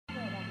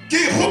Ki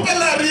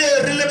hopela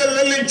re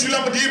lebelele ntšula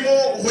modimo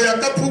go ya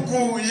ka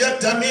phuku ya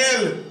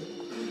Daniel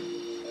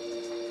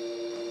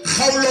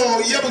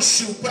kgaolo ya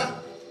bosupa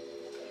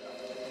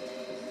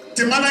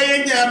temana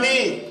ye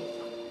nyane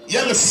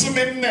ya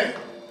 14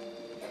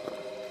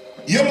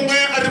 yo mongwe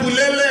a re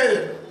bulele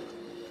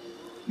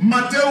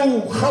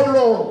Mateo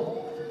kgaolo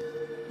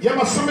ya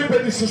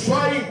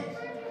 28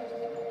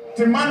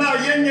 temana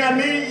ye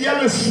nyane ya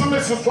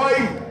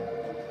 18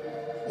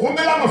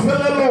 gomela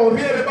mafelelo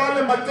re ba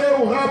le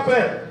Mateo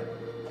gape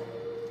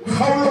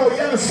kgaolo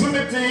ya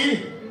 11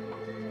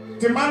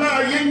 temana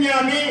ye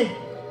nyane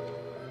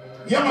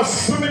ya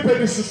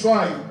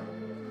 28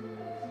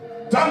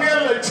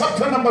 Daniel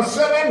chapter number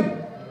 7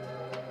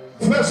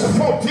 verse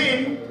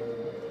 14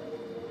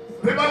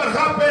 re ba le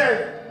gape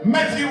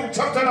Matthew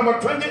chapter number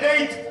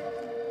 28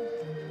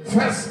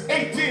 verse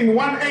 18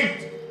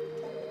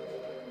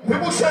 re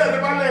buse re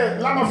ba le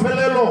la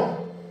mafelelo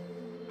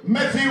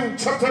Matthew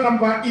chapter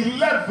number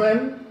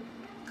 11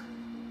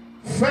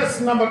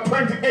 verse number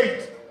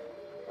 28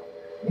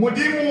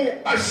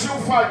 Modimo a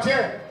šeufatše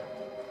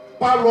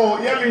palo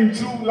ya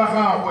lentšu la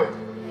gagwe.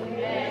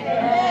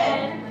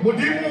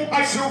 Modimo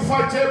a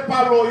šeufatše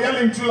palo ya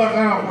lentšu la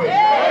gagwe.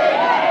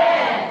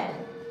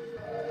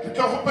 Ke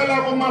tla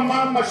gopela bo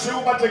mama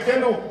mašeu ba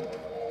tlekeno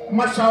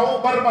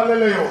mašao ba re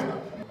balele yona.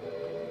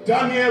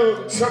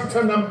 Daniel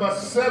chapter number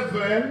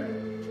 7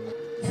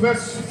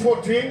 verse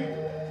 14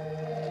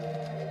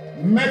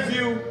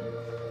 Matthew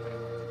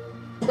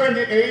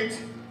 28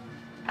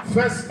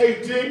 verse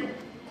 18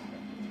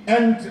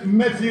 and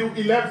Matthew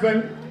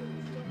 11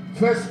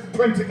 verse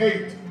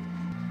 28.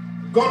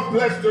 God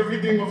bless the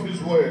reading of his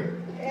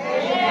word.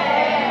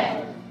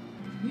 Amen.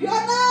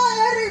 Yona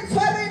eri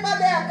tshwere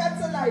malea ka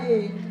tsela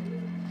e.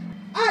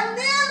 A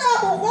neela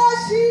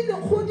bogoši le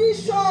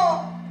kgodišo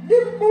le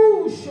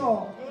mmušo.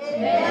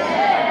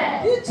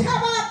 Amen.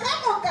 Ditšhaba ka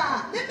moka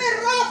le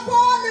merafo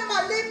le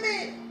maleme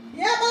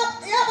ya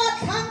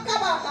batlhanka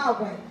ba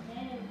gagwe.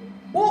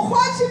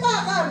 Bogoši ba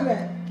gagwe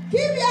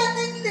ke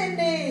bjaneng le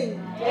neng.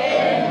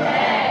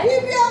 Amen. Ke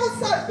bja bo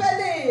sa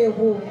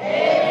felego.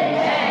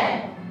 Amen.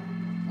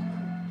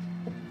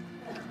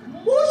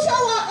 Mmušo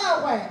wa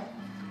gagwe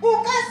o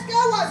ka seke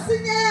wa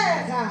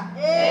senyega.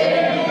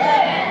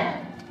 Amen.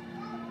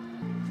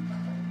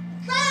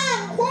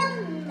 Tlang go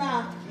nna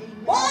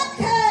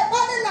botlhe ba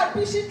le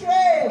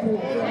lapišitšwego.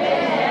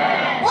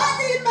 Ba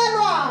le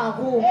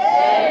imelwago.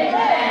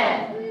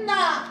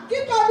 Nna ke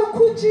tlo le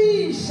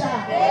khutiša.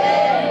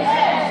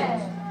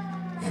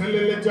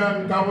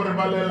 Feleletšang ka gore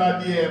ba lela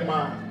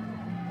diema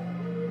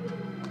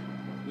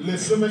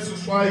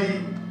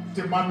lesomeseswai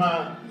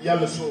temana ya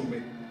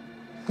 10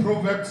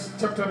 Proverbs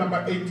chapter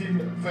number 18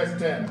 verse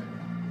 10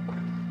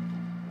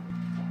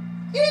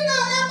 Ina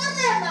ya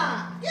monena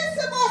ke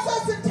semo se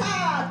se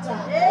thata.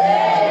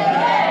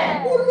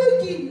 O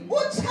loki o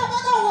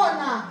tšhabela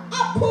gona a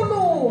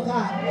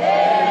phologa.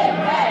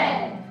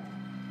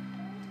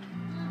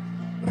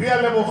 re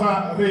a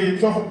leboga re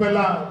tlo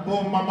gopela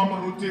bo mama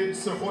moruti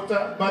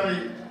Sekgota ba re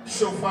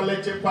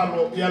šeufaletše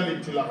palo ya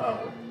lentšu la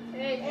gagwe.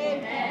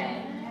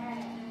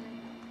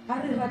 A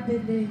re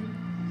rapeleng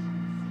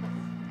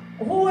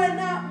go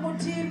wena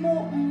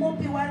modimo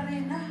mmopi wa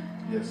rena.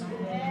 Yes,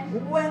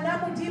 Lord. Wena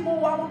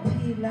modimo wa go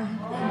phela,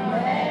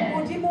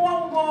 modimo wa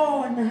go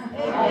bona,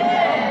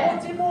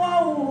 modimo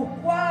wa go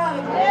kwa,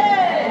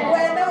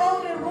 wena wa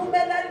go re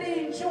rumela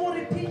lentšu go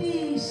re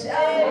phediša,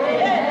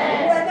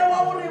 wena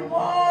wa go re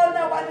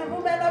bona wa re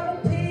rumela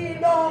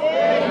bophelo,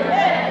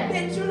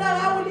 lentšu la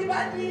gago le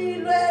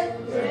badilwe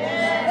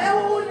ge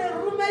o le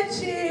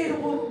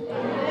rumetšego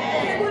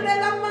ke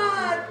bolela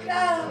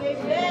maatla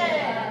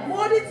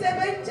mo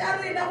ditsebeng tša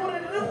rena gore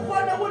re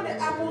kgone go le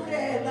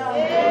amogela.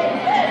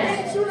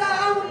 Lentšu la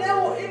gago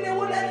leo e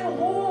lego le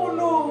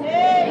legolo,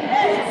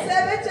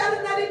 ditsebe tša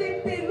rena le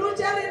dipelo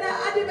tša rena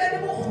a di be le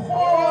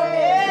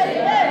bokgone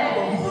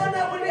go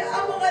kgona go le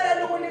amogela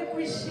le go le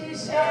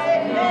kwešiša.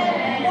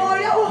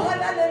 Moya o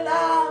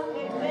halalelang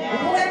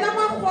wena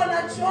makgona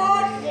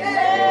tšohle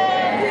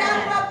re a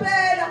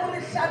rapela gore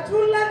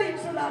hlatulla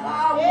lentšu la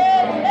gago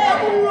ka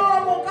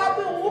molomo ka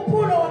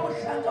mogopolo wa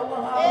mohlanka wa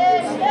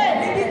gago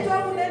le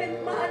bitswang le le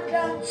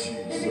maatla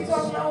le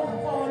bitswang la go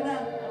kgona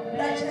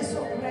la Jesu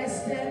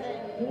Kriste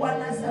wa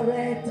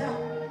Nazareta.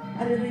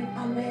 A re reng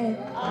amen.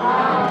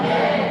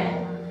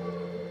 Amen.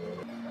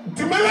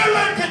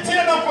 Dumelela ke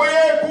tšea nako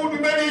ye ke o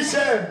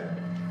dumediše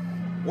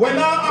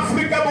wena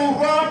Afrika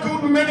Borwa, ke o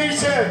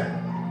dumediše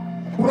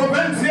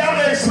province ya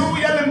gešo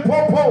ya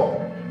Limpopo,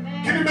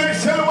 ke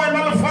dumediše le wena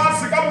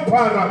lefase ka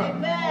bophara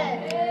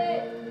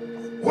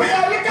go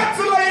ya le ka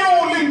tsela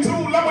yeo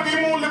lentšu la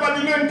modimo le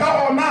badilweng ka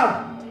gona.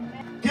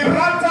 Ke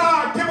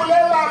rata ke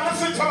bolela le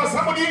setšhaba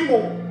sa modimo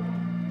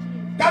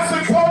ka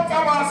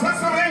Sekgota se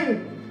se reng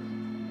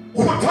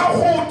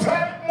kgothakgothe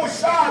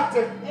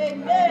mošate.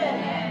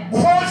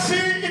 Kgoši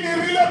e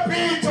dirile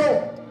pitšo,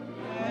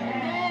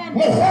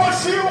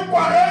 mokgoši o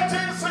kwagetše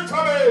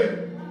setšhabeng.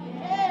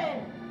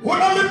 Go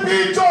na le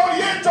pitšo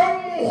ye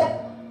tšwa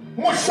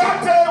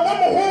mošate wa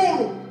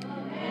mogolo.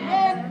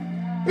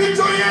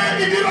 Pitso ye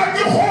e dira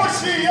ke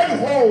kgoši ya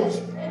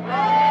dikgoši.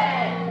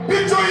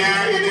 Pitso ye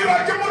e dira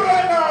ke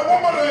morena wa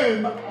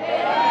morena.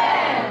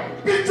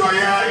 Pitso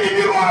ye e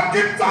dirwa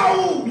ke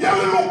tau ya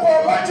leloko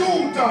la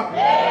Juda.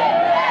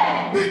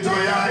 Pitso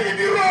ye e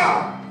dirwa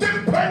ke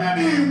mphenya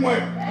dingwe.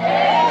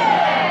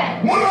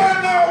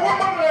 Morena wa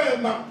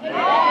morena.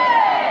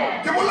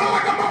 Ke bolela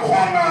ka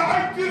makgona a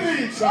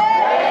tiriša.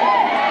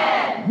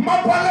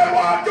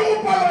 Mapalelwa ke go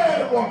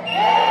palelwa.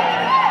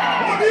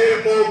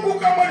 Modimo o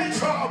kukama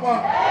ditšhaba.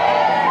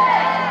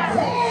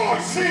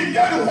 Kgoši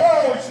ya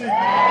dikgoši.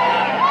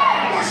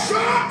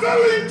 Mošate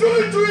lentšu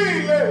le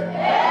tswile.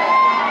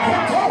 Go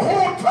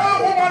thakgotha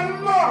go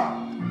banna.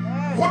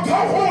 Go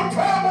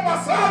thakgotha go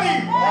basadi.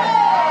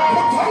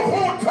 Go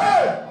thakgotha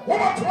go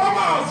batho ba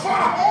baswa.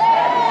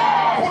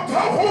 Go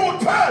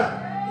thakgotha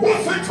go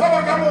setšhaba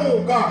ka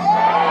moka.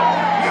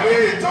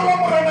 Lebitso la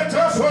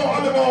Morena-Jesu a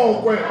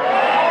lebokwe.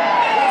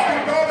 Let's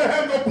give God a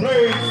hand of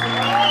praise.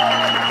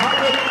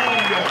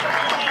 Hallelujah.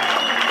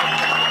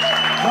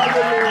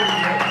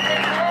 Hallelujah.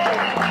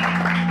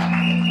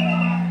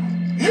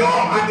 Yo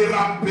a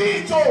dirang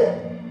pitso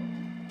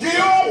ke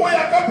yo go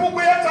ya ka puku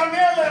ya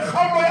Daniele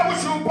kgaolo ya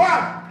bosupa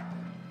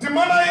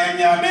temana ye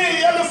nyane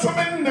ya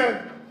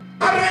 14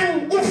 a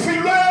reng o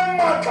filwe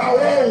maatla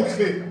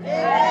otlhe.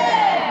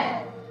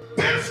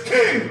 This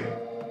king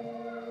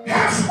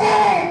has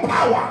all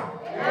power.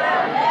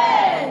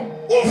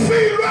 O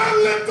filwe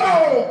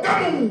letao ka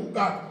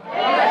moka.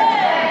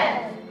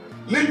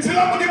 Lentswe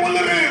la Modimo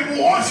le re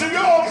bogoši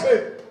bjotlhe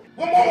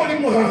bo mo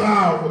godimo ga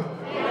gagwe.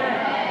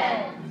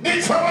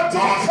 Ditšhaba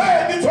tsotlhe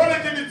di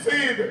tshwanetse di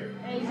tsebe.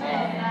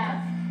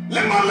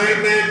 Le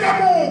maleme ka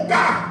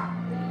moka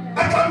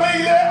a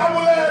tsamaile a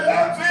bolele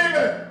a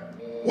tsebe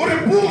gore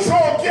puso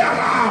ke ya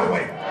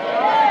gagwe.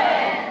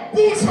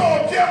 Puso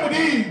ke ya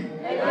Modimo.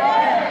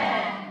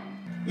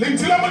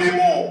 Lentswe la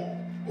Modimo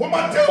go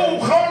Mateo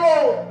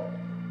kgaolo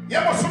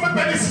ya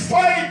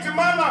 27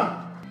 temana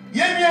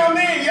ye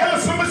nyane ya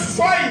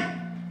 18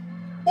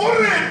 o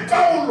re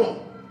taolo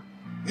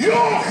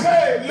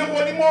yotlhe le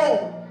godimo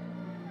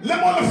le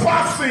mo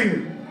lefatsheng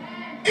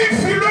e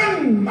filwe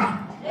nna.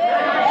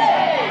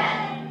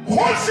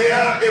 Kgoši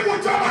e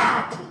botša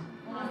batho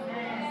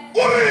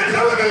o re ge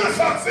le be le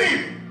sa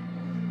tsebe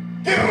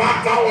ke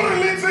rata gore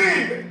le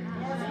tsebe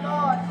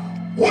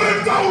gore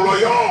taolo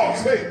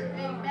yotlhe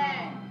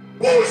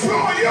puso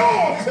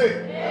yotlhe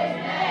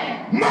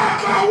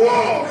maatla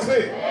wotlhe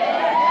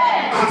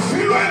a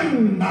filwe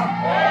nna.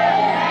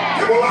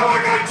 Ke bolela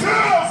ka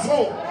Jesu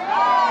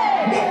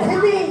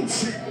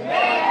mophološi.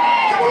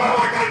 Ke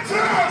bolela ka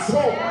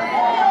Jesu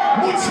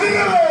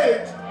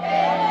motšhireletši.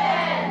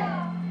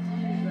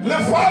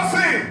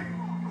 Lefatshe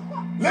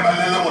le be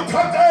le le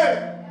bothateng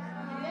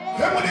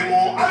ge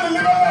Modimo a le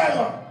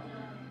lebelela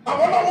a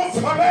bona go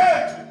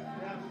tshwanetse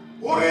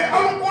gore a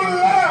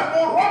lokolle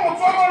morwa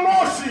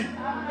motswalanoši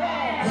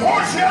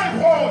kgoši ya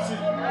dikgoši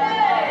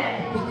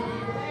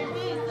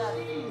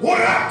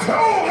gore a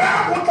theoge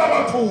a botla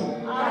bathong,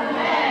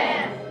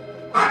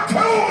 a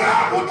theoge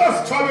a botla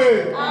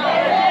setšhabeng.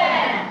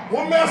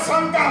 Gomme a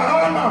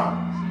sankarana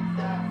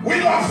o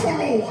ile a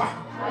fologa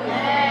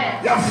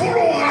ya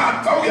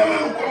fologa tau ya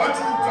leloko la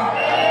Juda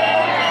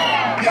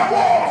ya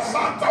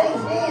bosa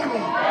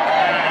taugolo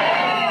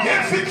ye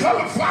fitlha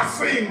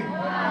lefatsheng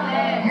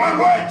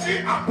malwetši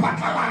a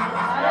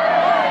phatlalala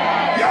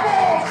ya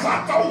bosa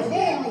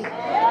taugolo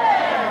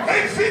ge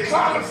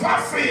fitlha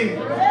lefatsheng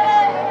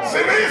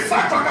sebe e sa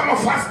tswa ka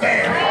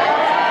mafastere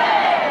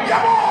ya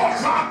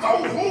bosa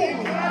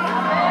taugolo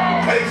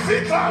ge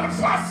fitlha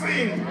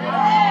lefatsheng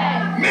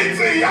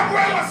metsi ya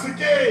boela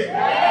sekeng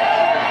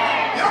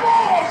ya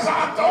bosa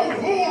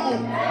taugolo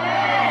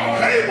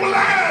ge e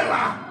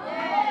bolela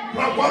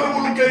ra kwa re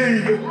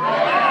bolokeile.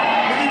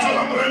 Lebitso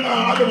la Morena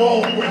a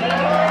lebokwe.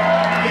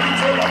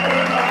 Lebitso la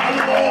Morena a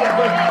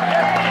lebokwe.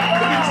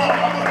 Lebitso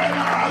la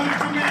Morena a le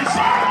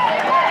tumiša.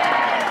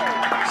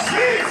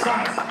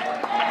 Jesus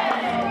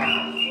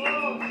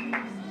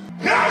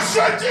ge a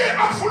šetše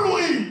a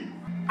fologile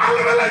a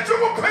lebeletše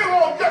bophelo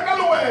bja ka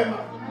le wena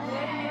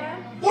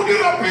o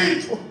dira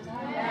pitso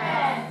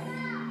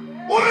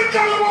o re ke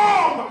a le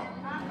bona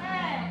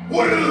o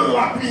re le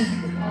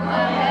lapile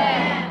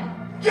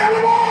ke a le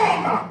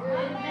bona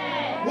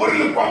o re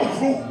le kwa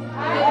bohloko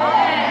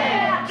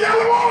ke a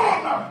le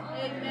bona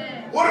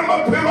o re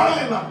maphelo a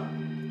lena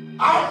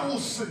a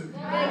bose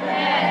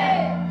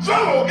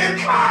jalo e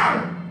tlang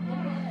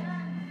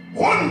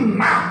go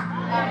nna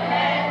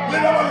le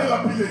na ba le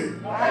lapileng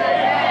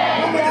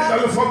gomme ke tla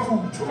lefa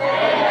khutšo.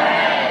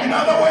 In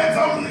other words,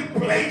 I will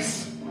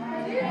replace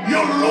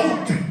your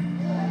load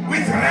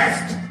with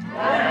rest.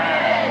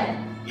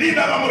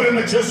 Leina la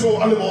Morena-Jesu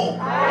a leboko.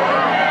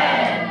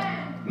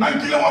 Nna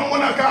nkile wa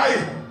mmona kae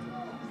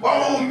wa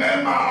go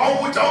mema a o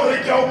botša gore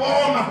ke a o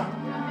bona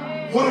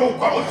gore o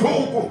kwa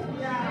bohloko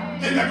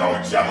ke nyaka go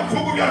tšea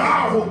bohloko bja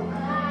gago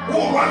o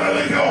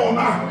rwalele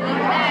yona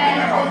ke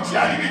nyaka go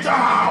tšea dibe tša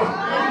gago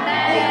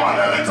o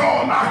rwalele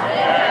tšona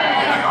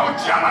ke nyaka go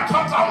tšea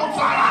mathata a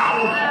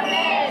motswalago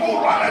o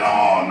rwalele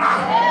ona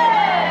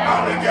ka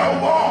gore ke a o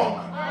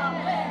bona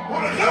o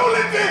ge o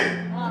le teng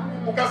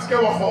o ka seke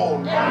wa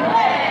gona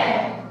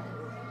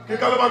ke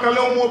ka lebaka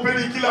leo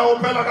moopedi kile a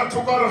opela ka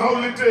thoko a re ga o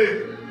le teng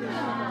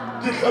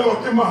ke tlhelwa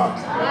ke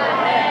matla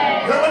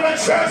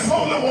Remmonejesu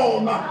le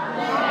gona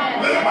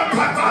le le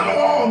mathata a le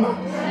gona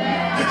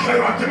ke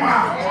tlhelwa ke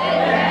matla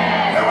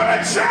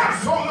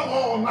Remmonejesu le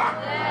gona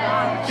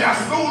ke a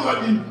hlola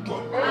dintwa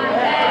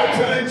ke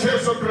tshele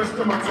Jesu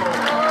Kriste matsogo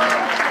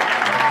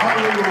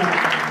halleluja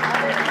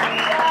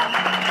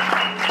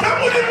ke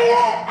modimo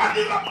a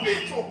dira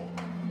pitso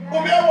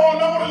o be a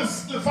bona gore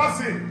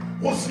lefatshe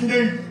go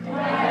senyeile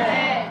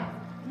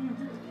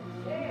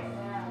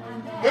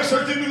e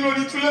šetse dilo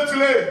di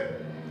tswile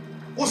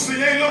o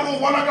senyeile go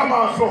bona ka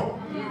mahlo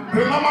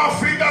rena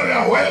maafrika re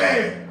a hwelela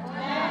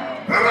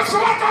re re se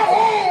batla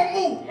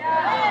gomo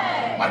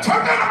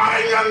mathakana a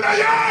renyanda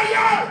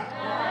yaya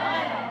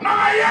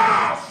naga ya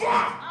swa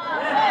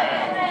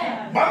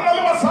banna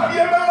le basadi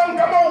emelelang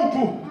ka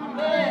maoto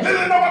le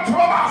lena batho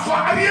ba baswa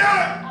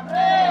arien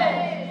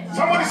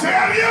somebody say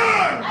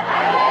arien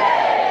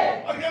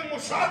arien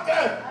mošate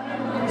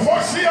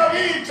kgoši ya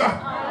bitša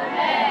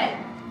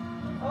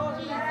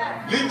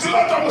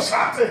lentšula tša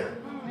mošate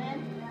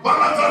ba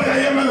latsa re a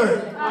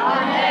emelela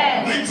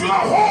lentšula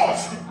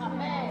kgoši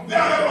le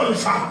a rero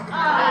lešaka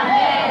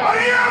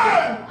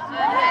arien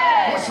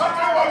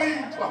mošate wa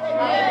bitša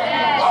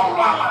wa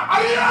olala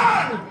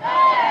arien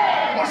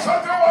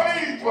mošate wa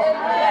bitša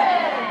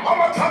wa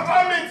mathata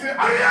a metse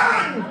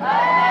arien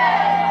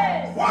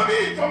wa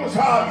bitša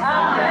mošate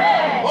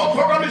wa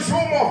tlhoka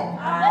mešomo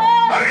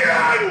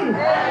arien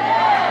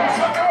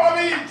mošate wa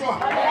bitša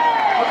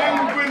arien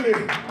mkwele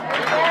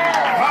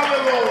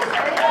hallelujah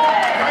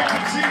thank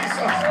you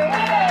Jesus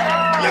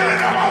le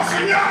lena ba o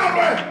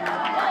senyalwe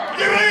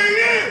ke reng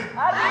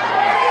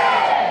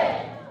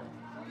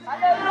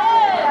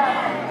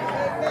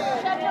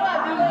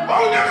ba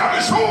o nyaka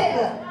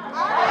mešomo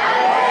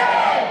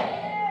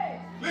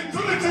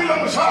lentulitile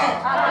mošate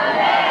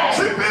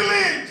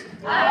sepelete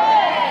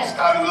se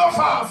ka dula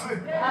fase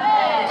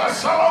ka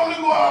šala o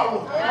leloalo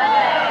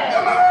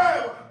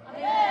emelela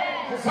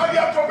mosadi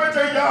a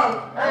topetse jalo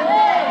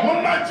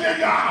monna tšee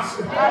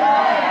jase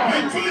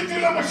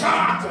lentulitile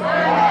mošate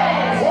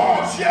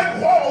kgoši e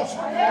kgoši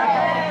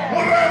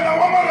morena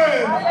wa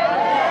marena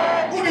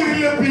o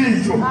dirile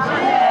pitso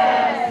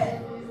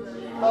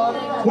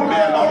go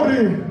beena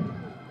gore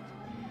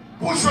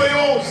puso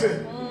yohle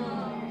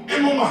e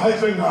mo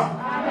mahatleng a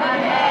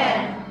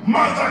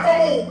matla ka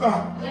moka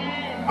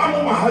a mo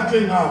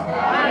mahatleng a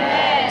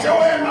tše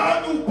wena a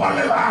di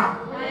upalelang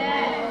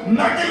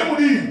nna ke le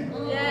modimo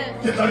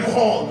ke tla di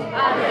kgona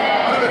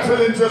a re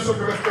betheleng Jesu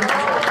Kriste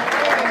matsogo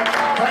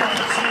thank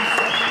you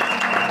Jesus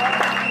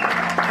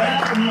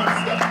thank you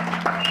Master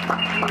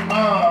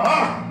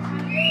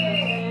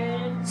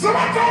se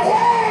batla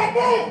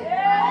gomo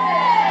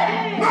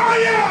naga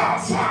ya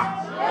swa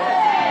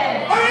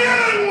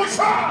arien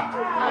mošate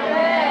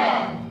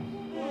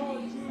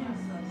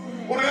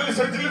gore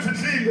lešatši le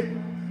fitlhile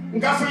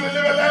nka se le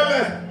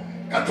lebelele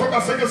ka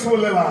thoka se ke se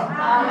bolelang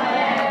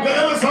le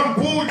ge le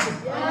samputse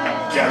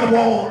ke a le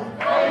bona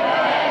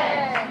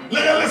le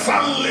ge le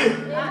salle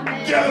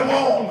ke a le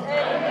bona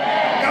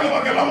ka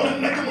lebaka la gore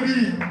nna ke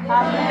modimo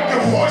ke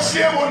kgoši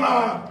e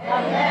bonang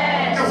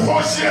ke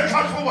kgoši e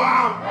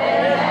tlhatlhobang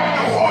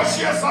ke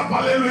kgoši e sa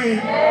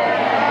palelweng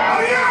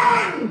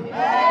arien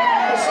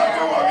o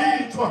setse wa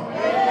bitšwa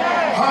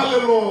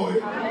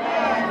halleluja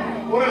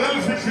gore ge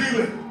le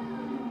fitlhile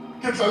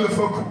ke tla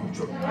lefa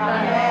khutšo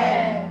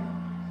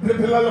re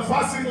phela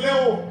lefatsheng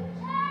leo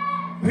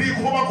re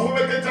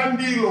ikgobakgobeketsang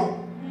dilo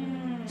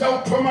tša go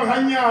thoma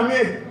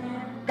gannyane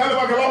ka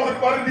lebaka la gore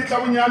ba re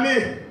ditlabonyane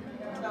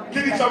ke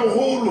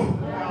ditlabogolo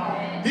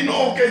di no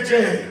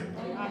oketšea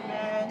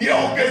di a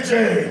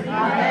oketšea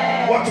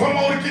wa thoma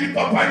gore ke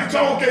dipapadi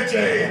tša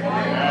oketšea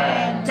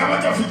tšaba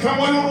tša fitlha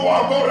mo e le gore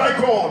wa ka o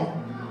raikona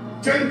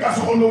tše nka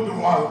se kgone o di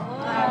rwala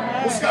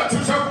o se ka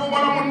thuša ko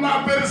bona monna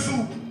apere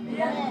suku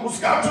o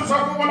se ka thuša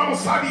ko bona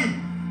mosadi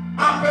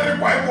apere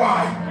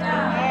kwaekwae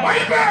ba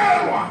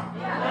imelwa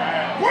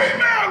go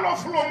imelwa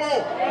folomo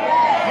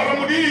gore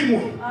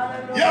modimo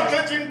ya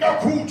tletseng ka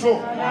khutšo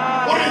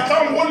o re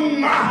tlang go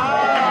nna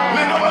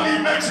lena ba le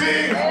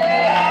imetseng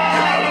ke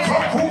na le tlha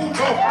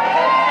khutšo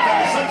ke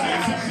le setse e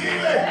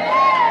fitlhile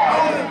I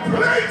will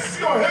replace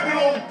your heavy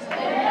load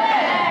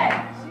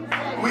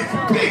with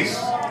peace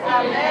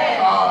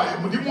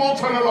modimo o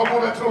tshwanelwa go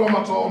bethelwa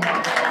matsogo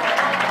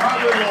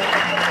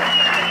hallelujah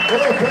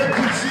oh thank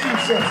you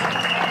Jesus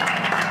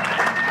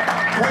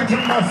thank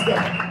you Master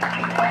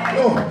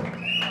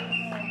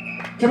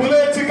ke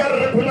boletse ka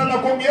re phela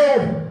nakong eo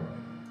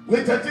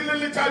letšatši le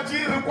letšatši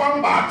re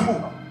kwang batho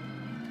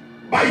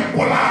ba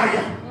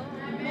ipolaya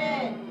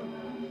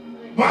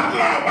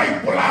banna ba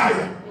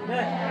ipolaya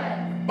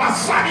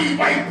basadi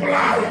ba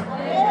ipolaya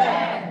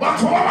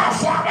batho ba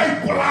baswa ba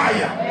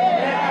ipolaya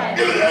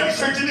e le ge di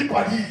šetše di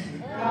padile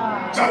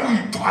tša go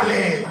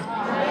ithwalela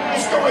o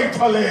se ka wa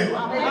ithwalela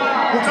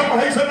o tla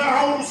mogaisana ga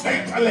gore o se ka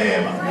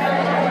ithwalela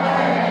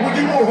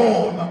modimo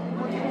gona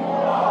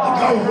o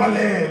tla o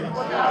rwalela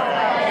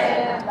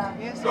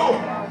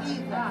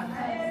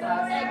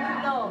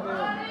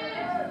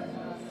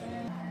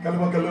Ka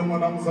lebaka le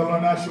ngwana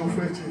mozalwana a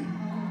shofetse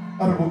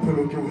a re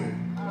bophelo ke wena.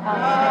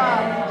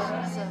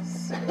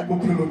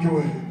 Bophelo ke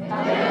wena.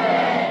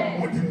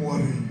 Modimo wa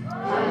rena.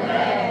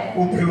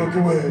 Bophelo ke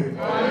wena.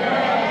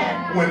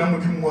 Wena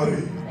modimo wa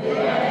rena.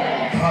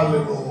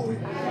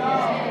 Hallelujah.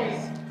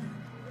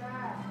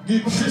 Di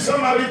tshisa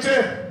maritse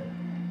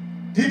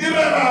di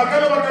direla ka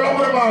lebaka la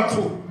gore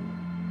batho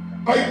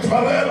ba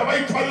itshwarela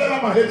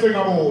mahetleng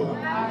a bona.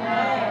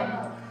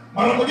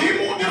 Mara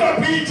modimo o dira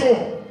pitso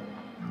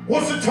go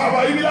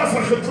setšhaba ebile a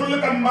sa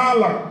kgetholle ka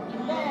mmala.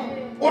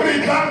 O re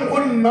tlang go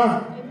nna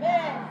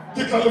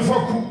ke tla lefa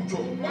khutso.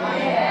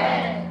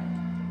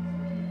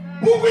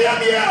 Buku ya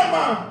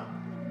Diema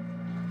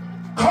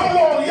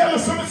kgaolo ya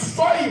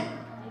 18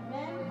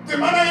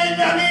 temana ye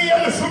nyane ya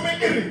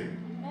 10 ere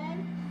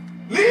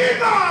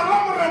leina la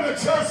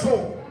Remmonejesu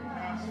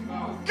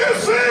ke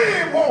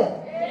sebo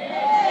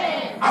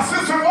a se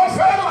sebo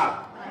fela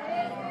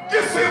ke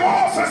sebo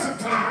se se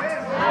thata.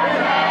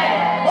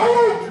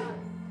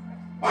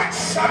 Ba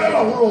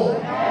tshabela ho lona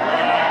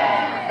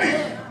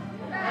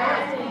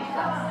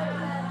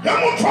ya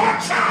motho a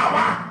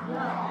tšhaba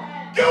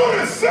ke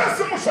gore se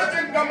se mo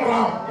šetšeng ka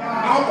morago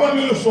a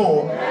bone le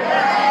sona.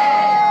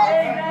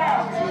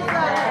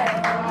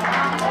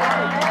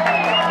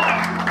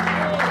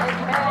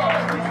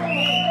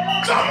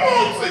 tša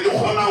motse di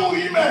kgona go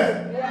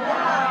imela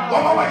ba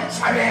ba ba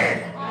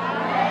itšhabela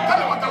ka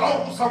lebaka la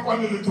go sa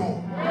kwane le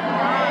tsona.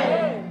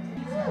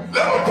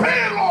 Le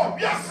bophelo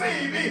bja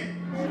sebe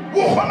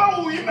bo kgona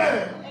go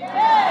imela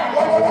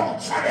ba ba ba go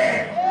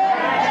tšhabela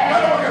ka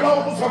lebaka la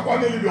go sa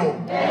kwane le bjona.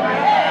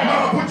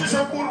 Mara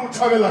potšišo ke gore o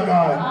tšhabela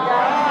kae,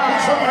 o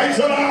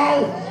tšhamaišo lao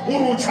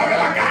gore o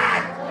tšhabela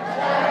kae.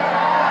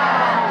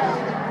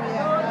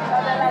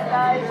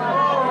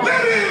 Le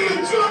re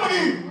lentši la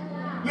modimo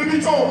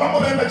lebitso la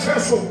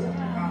Remmonejesu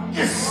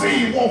ke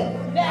sebo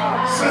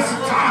se se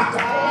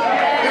thata.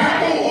 E re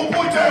ko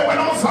gopotse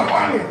wena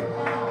mosarwane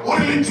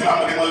gore lentši la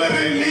modimo le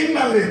re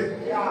leina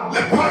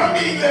le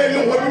pharamile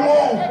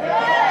legodimong.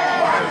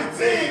 Wa le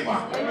tseba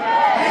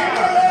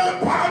leina le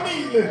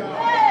pharamile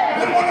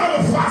le mona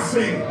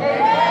lefaseng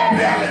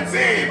le a le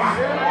tseba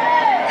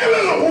e le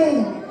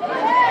legolo.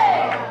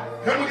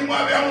 Ge modimo a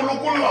beya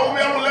molokolola o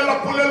beya molela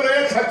polelo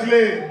e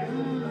tlhakileng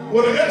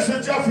gore ge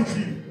šetse a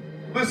fitlhile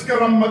re se ke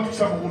ra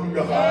mmatiša bogolo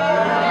bja gago.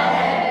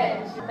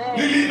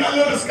 Le leina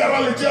le re se ka ra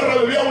le tšea ra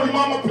le beya godimo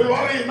a maphelo a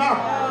rena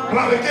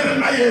ra re ke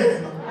rena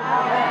yena.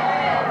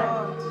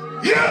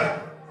 Ye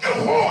ke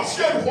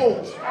kgoši ya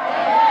dikgoši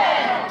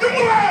ke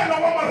morena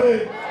wa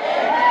marena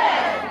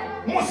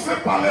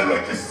mosepalelwe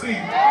ke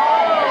sena.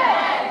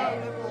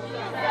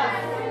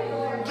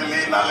 Ke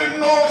leina le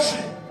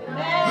noši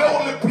leo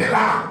le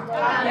phelang.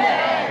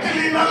 Ke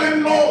leina le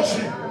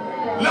noši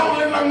leo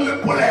le nang le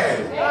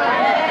polelo.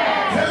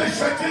 Ge le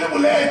šetše le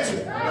boletše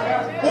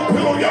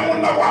bophelo bja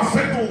monna bo a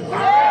fetoga.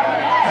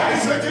 Ge le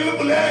šetše le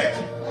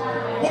boletše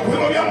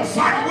bophelo bja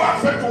mosadi bo a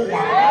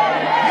fetoga.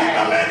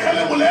 Leina le ge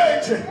le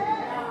boletše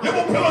le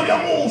bophelo bja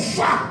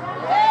moswa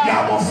ya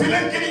bo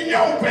fileng ke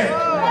dinyeope.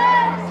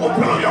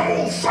 Bophelo bja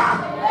moswa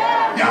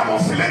ya bo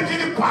fileng ke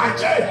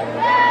dipatše.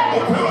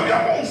 Bophelo bja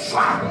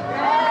moswa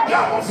ya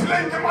bo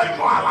fileng ke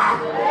majwala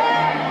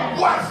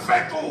bo a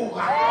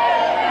fetoga.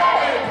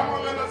 Come on,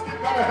 let us give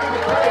God a hand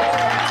of praise.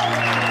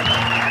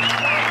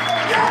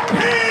 Ya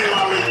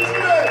phela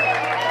lentswe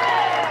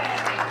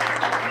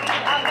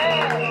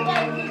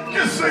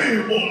ke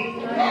sebo.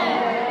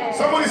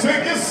 Somebody say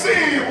ke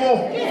sebo.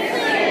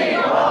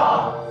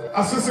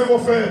 A se sebo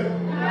fela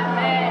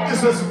ke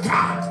se se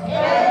thata.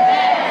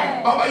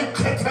 Ba ba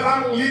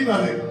ikgethelang leina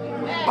le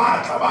ba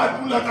tla ba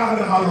dula ka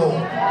gare ga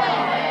lona.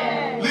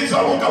 Le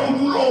jalo ka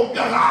bodulo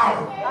bja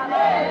gago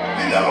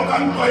le jalo ka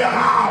ntlo ya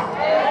gago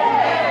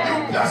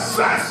eupša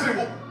se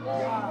sebo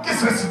ke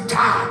se se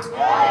thata.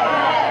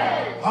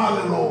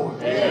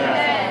 Hallelujah.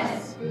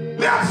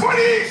 Le a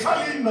fodiša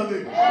leina le.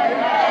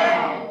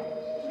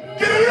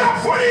 Ke re le a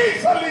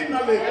fodiša leina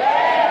le.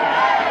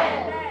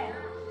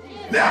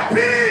 Le a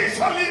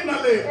phediša leina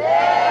le.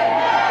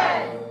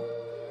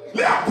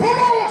 Le a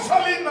phološa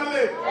leina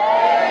le.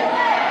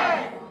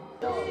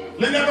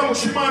 Le nyaka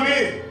mošimane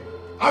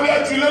a be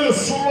a tswile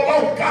lesolo la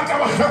go kata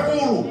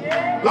bakgekolo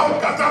la go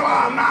kata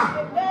bana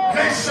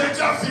ge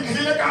šetše a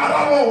fitlhile ka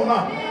gara bona.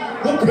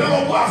 Bophelo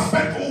bo a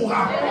fetoga.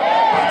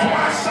 Batho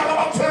ba šala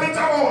ba tshwere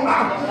tša bona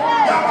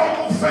ya ba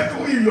mo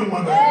fetogile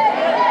ngwana.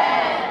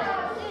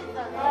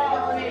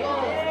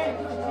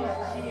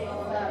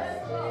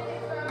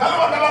 Ka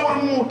lebaka la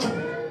gore motho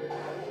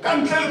ka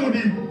ntle le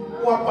modimo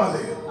o a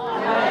palela.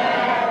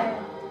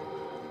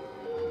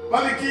 Ba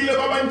lekile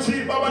ba bantši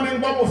ba ba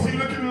neng ba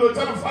bofilwe ke dilo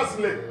tša lefase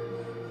le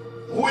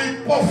go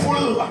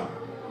ipofolola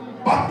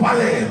ba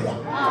palelwa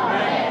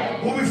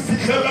go be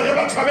fitlhelela ge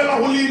ba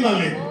tšhabela go leina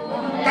le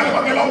ka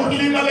lebaka la gore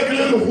leina le ke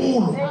le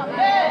legolo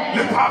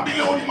le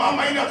phabile godimo a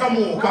maina ka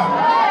moka.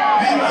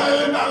 Leina le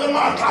le na le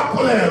maatla a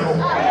polelo.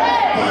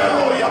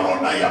 Polelo ya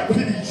lona ya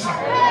phediša.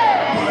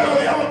 Polelo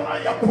ya lona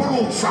ya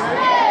phološa.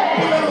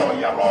 Polelo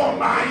ya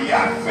lona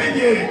ya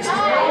fenyetša.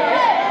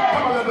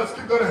 Come on, let us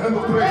give God a hand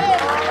of praise.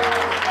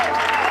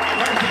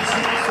 Thank you,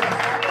 Jesus.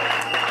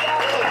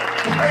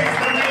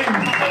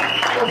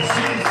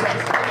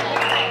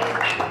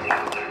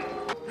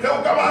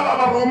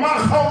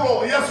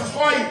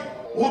 seswai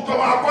go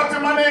tloga kwa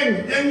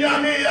temaneng ye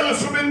nnyane ya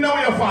lesomenne o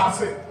ya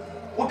fatshe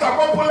o tla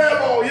kwa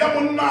polelo ya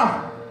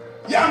monna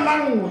ya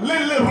nang le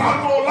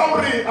lerato la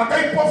gore a ka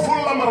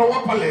ipofolola mara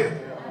wa palelo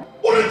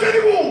o re tse di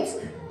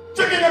botse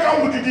tse ke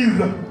nyakang go di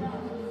dira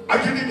a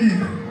ke di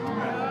dira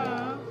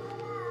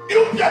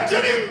eupša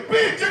tše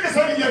dimpe tše ke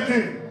sa di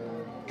nyakeng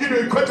ke no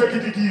ikhwetša ke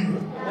di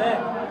dira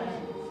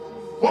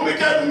gomme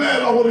ke a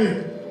dumela gore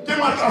ke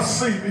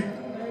matlasebe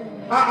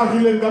a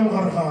agileng ka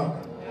mogare gaka.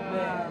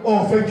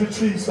 Oh, thank you,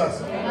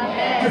 Jesus.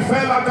 Ke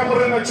fela ka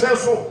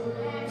Remmonejesu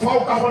fa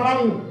o ka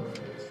gonang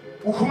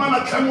o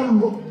khumana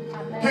tlamollo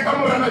ke ka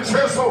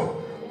Remmonejesu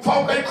fa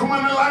o ka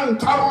ikhumanelang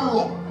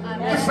tharollo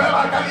ke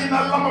fela ka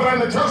leina la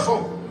Remmonejesu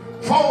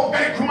fa o ka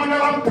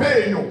ikhumanelang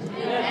phenyo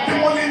ke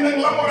mo leineng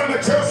la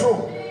Remmonejesu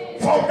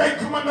fa o ka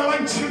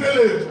ikhumanelang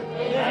tshireletso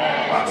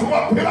batho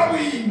ba phela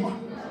boima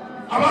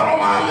a ba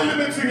robale le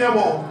metseng ya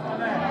bona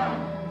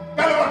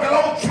ka lebaka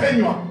la go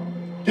tshwenywa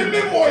ke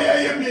memoya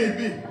ye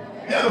mebe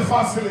ya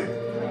lefatshe le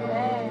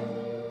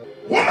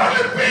go na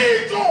le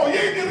pitso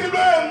ye e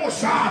dirilweng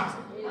mošate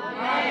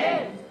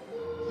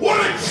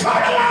gore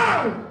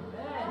tshwarelang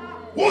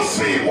go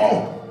sebo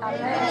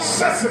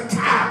se se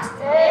thata.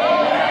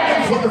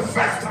 And for the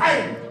first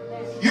time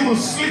you will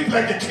sleep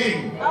like a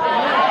king,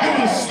 you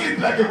will sleep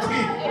like a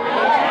queen,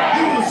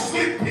 you will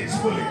sleep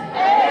peacefully.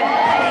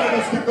 Come on, let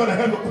us give God a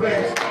hand of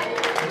praise.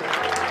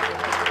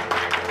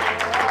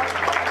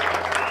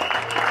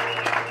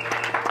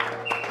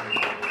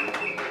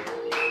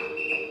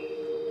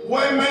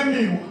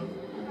 Wemeniwa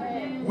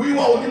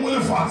wiwa odimo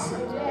lefatshe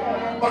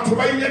batho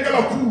ba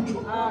inyekela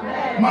khutlo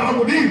mara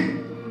modimo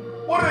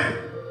o re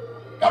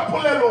ka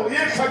polelo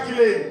ye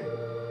tlhakileng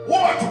go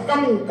batho ka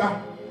moka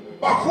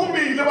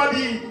bakhumi le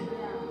badidi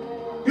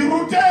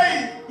dirutei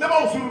le ba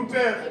o se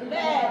rutege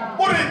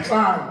o re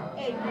tlang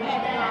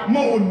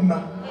mo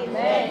nna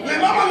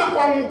lenama le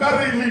kwa moka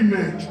re le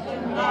imetse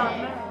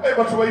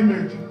batho ba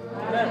imetse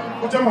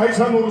o tša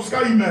mogaisane gore o se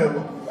ka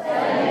imelwa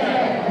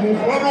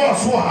mogwalo wa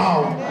so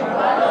gago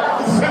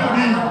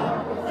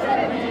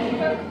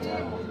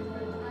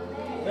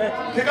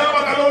ke ka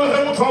lebaka leo le ge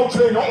motho a o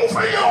tshwenya o mo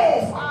fe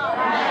yofa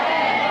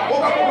o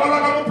ka mo rwala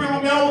ka mo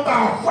pelong ya o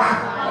tafa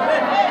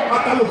a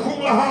ka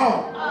lekgong la gago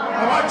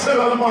a ba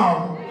tšhela le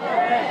mago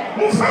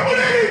mo fe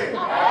modimo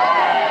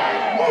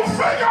mo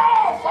fe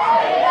yofa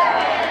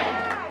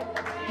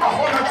ga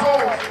gona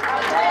tsoa.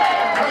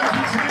 Thank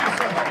you, Jesus.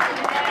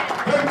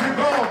 Thank you,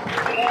 God.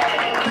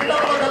 Ke ka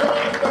lebaka leo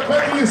the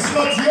battle is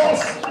not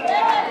yours,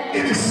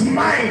 it is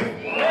mine.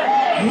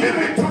 Leave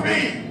it to me.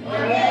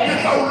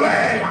 Get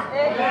away.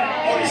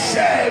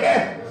 Uishebe.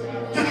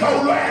 Get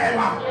away.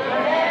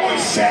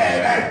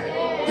 Uishebe.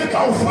 Get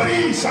away.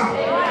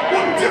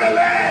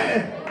 Untirelele.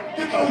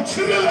 Get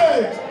away.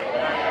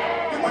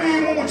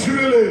 Imuni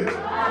mutirele.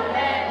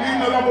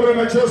 Ina la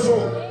Remmonejesu.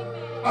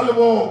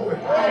 Alebokwe.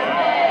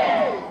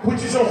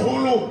 Putisha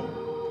khulu.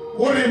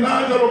 Gore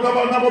na jalo ka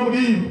bana ba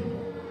modimo.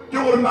 Ke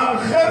gore na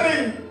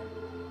khere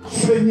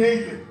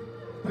senyele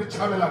re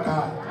tšhabela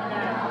kae.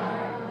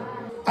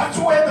 That's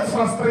where the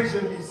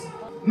frustration is.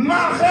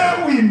 Na ge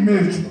o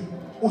imetse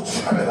o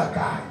tšhabela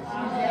kae.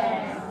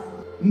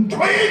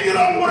 Ntho e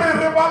dirang gore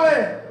re bale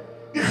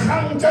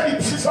dikgang tša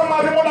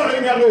dipšišamare mo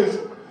nageng ya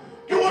geso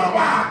ke gore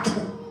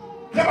batho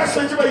ge ba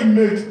šetse ba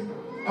imetse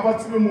a ba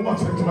tsebe mo ba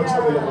tshwanetse ba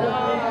tšhabele gona.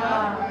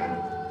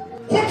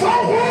 Go tla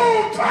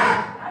gotla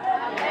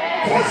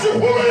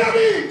kgošikgolo ya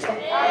bitša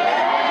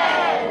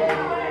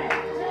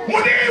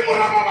modimo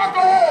ra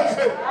mabaka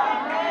otlhe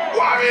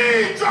wa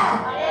bitša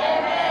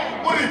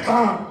o re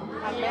tlang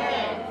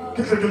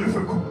ke tle ke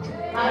lefe khutso.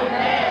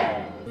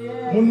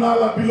 Monna a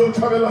lapile o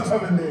tšhabela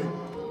tšhabeneng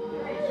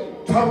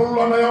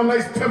tharolwana ya ona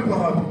is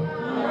temporary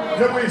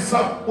ge bo isa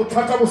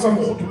bothata bo sa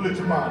mo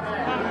kgotholetse mane.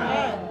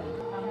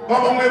 Ba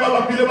bangwe ba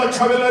lapile ba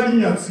tšhabela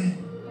dinyatsing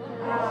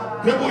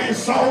ge bo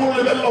isa o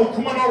lebelela o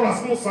khumana gore a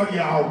se mosadi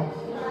ao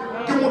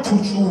ke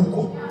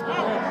mothotsoko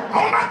ga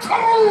ona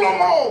tharollo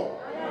moo.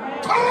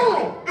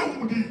 Tharollo e go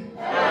modimo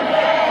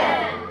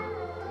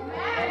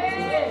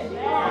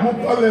mo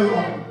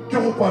palelwa ke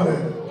go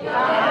palela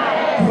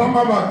ra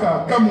mabaka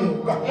ka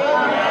moka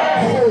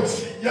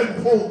kgoši ya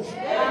dikgoši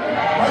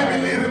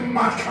baebele e re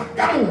maatla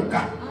ka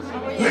moka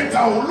le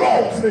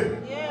taolotlhe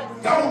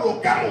taolo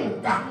ka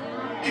moka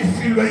e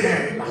filwe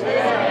yena.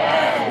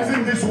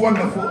 Isn't this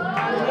wonderful?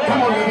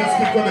 Come on, let us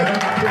give God a hand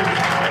of praise.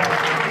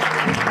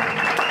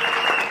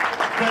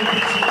 Thank you,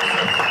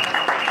 Jesus.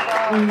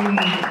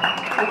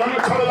 O ka no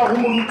tšhabela go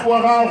moruti wa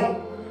gago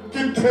ke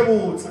ntho e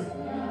botse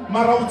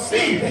mara o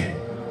tsebe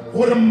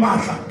gore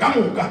maatla ka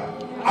moka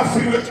a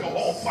filwe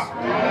Jehova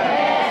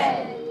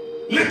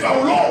le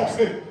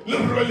taolotlhe le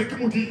rwele ke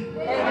modimo.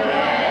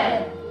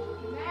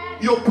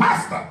 Your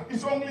pastor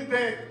is only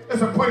there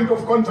as a point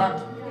of contact.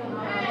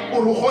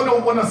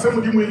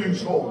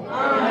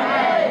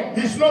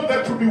 He's not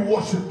there to be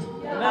worshipped.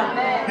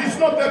 He's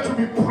not there to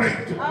be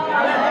prayed.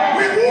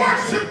 We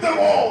worship the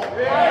Lord.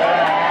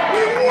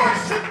 We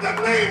worship the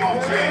name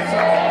of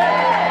Jesus.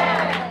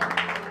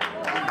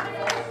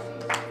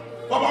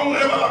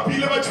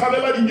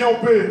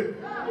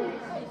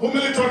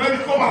 Gomele tsona di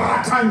tlo ba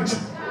ratantša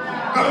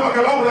ka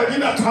lebaka la gore di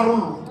na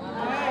tharollo.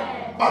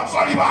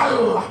 Batswadi ba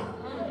lla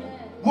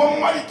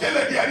bomma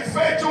dikeledi a di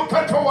fetse o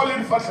thatowa le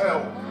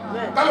difatlhego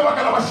ka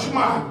lebaka la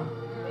bašimane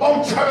ba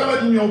o tšhabela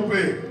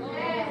dinyaopeng.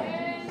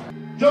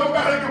 Jalo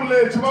ka ge ke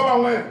boletse ba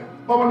bangwe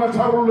ba bona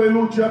tharollo e le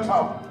o tšea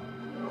thabo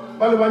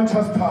ba le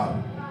bantšha sethabo.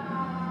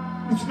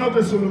 It's not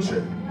a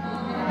solution.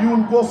 You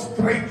will go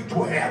straight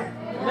to hell.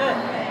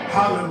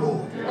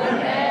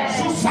 Hallelujah.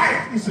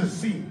 Suicide is a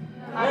sin.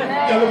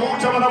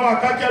 Suicide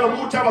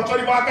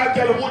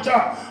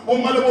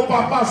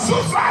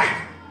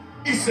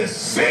is a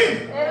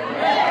sin.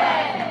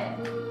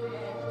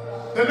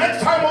 The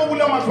next time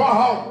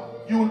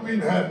you will be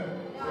in hell.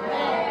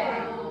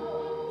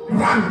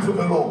 Run to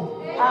the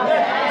Lord.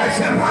 I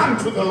said run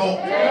to the Lord.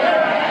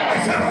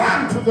 I said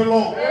run to the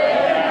Lord.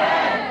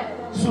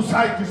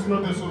 Suicide is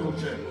not a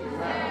solution.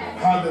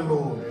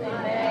 Hallelujah.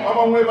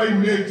 Baba mweba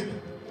image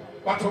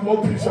batho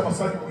mo phisa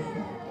basadi we.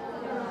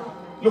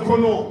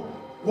 Lokono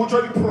go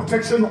tswa di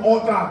protection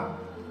order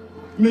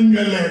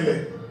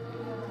menywelele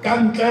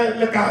kantle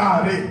le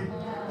karare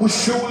go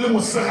shole mo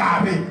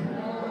segare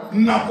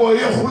nako e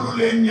golo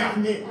le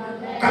nyane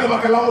ka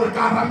lebaka la gore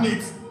ka ra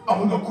metsi a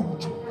bona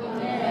khutso.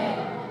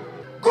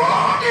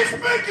 God is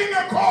making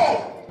a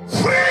call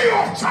free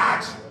of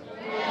charge.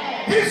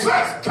 He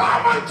says,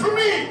 come unto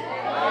me,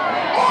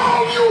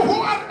 all you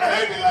who are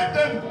heavy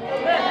laden,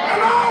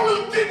 and I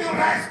will give you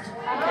rest.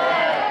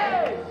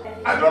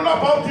 I don't know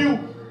about you,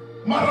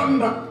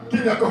 Maranda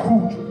kinyaka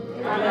kujo.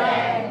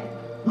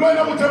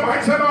 Luena mutema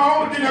haisana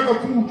haur kinyaka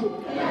kujo.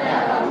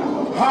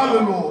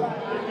 Hallelujah.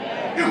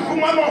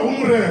 Ikumano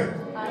humre.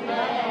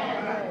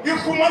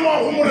 Ikumano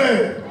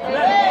humre.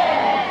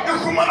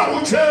 Ikumano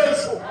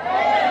hucheso.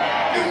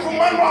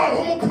 Ikumano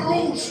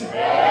humupulusi.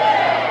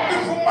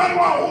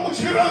 Ikumano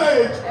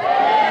humuchirelete.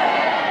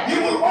 You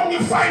will only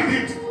find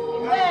it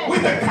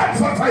with the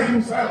Comforter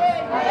himself.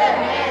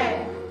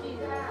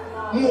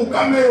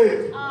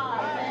 Mukame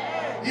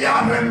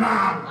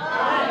Yarena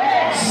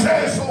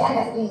Jesu wa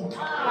mahuta.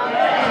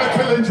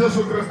 Amen.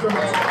 Jesu Kristo.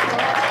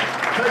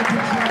 Thank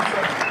you,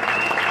 Jesus.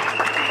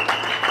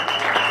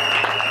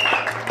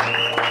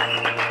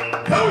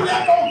 Kaulia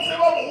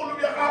kausema muhulu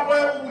ya kawe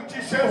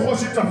uchishe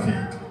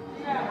hoshitafiti.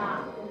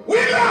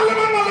 Wila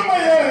alemana lema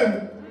yenu.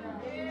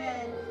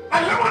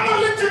 Alemana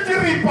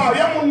lechitiripa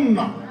ya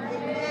munna.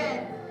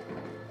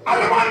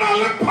 Alemana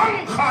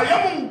lepankha ya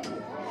muntu.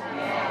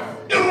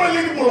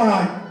 Irweli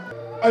mulai.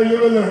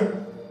 Ayelele.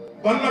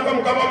 Banna ka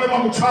muka ba be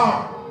mamutsha.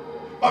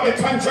 Ba be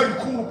thantsha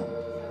dikhubu.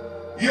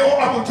 Yo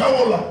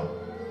abutaola.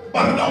 Ba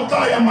re na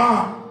utaya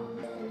ma.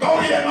 Ka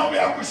o yena o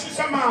ya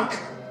kushisa maka.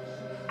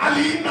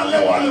 Alina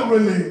le wa le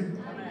rwele.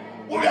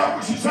 O ya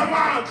kushisa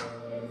maka.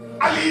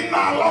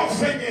 Alina la o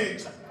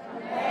fenyetsa.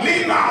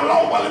 Lina la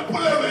o ba le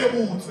polelo e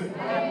botse.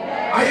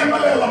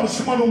 Ayemelela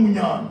moshimane o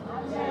monyane.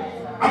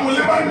 A mo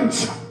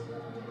lebantsha.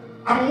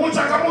 A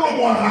mmotsa ka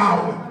molomo wa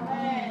gagwe.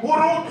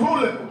 Gore o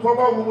tlhole o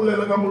tlhoka go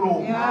bolela ka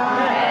molomo.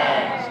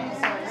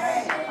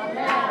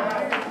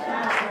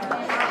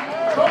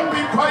 Don't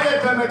be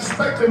quiet and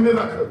expect a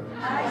miracle.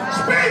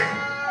 Speak!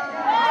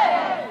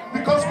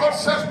 Because God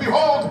says,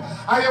 behold,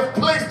 I have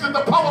placed in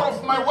the power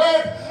of my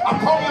word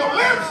upon your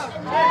lips.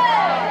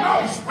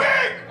 Now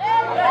speak!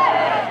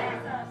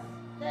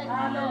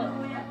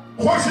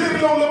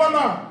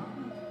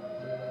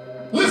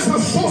 Listen,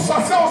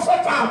 Susa sells a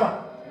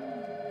taba.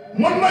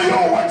 Monna yo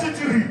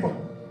wachitiripa.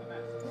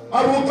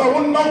 Aruta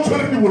won now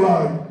turn you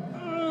lie.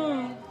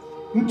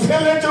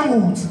 Ntele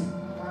jewuti.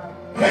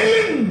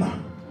 Helena.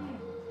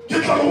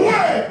 Get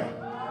away.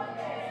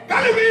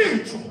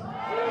 Galimicho.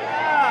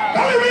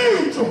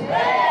 Galimicho.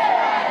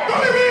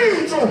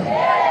 Galimicho.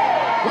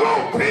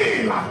 Low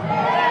pila.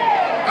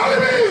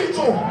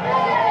 Galimicho.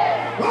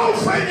 Low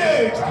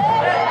fenyeta.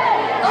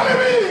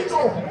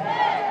 Galimicho.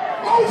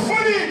 Low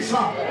fenyeta.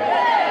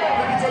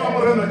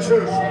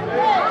 Church.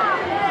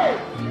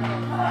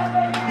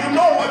 You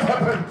know what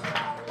happened.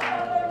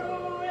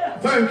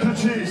 Thank you,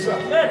 Jesus.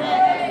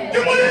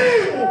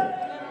 Demonimu.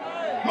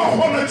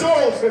 Mahona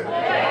Joseph.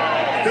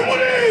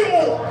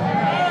 Demonimu.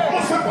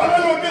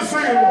 Musepalelo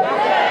kisimo.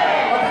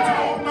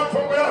 Adituna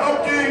tokera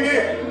haukingi.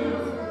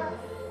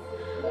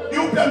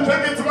 You can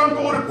take it to go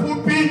to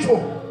pulpito.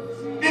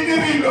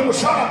 Idiribe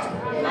mushati.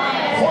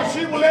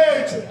 Hoshi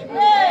muleche.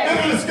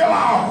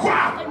 Iriskala.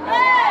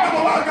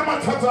 Demolaga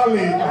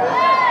matatali.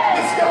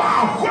 Iskala.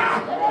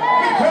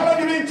 Ikona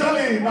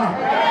divinchalina.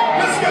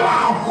 Iskala.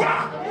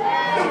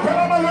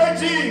 Ikona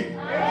malweji.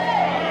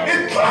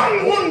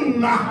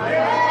 Itlanguna.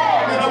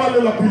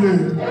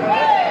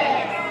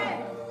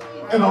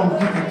 And I will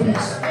give you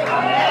peace.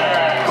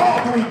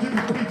 God will give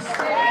you peace. I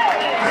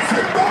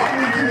said God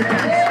will give you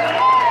peace.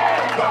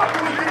 God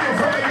will give you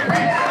very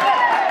peace.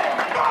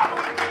 God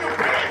will give you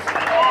peace.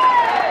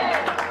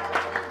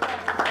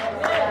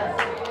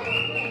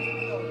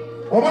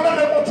 Wabana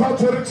lemo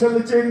twatwere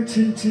challenge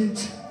chinchi.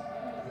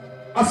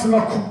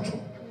 Asina kujo.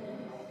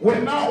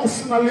 Wena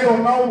usina leo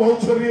na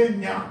uwauchore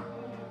nya.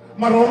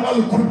 Maraona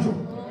lukujo.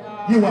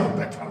 You are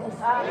better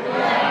off.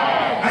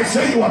 I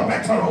say you are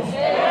better off.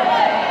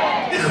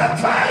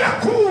 ikhathaya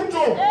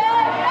kuto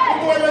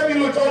ukwele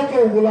dilo tsa o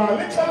tlo bolaya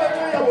le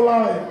tšhelete ya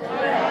bolaya.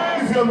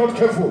 If you are not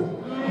careful,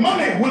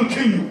 money will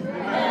kill you.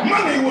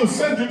 Money will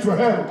send you to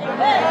hell.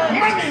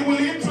 Money will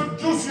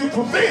introduce you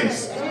to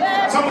things.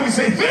 Somebody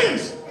say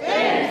things.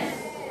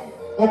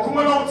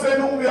 Okumana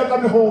utsena uya ka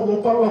meholo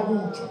o parla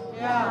kuto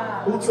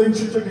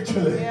utsentshitse ke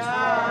tšhelete.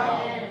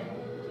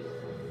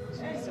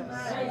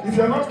 If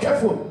you are not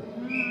careful,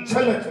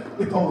 tšhelete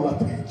e tla o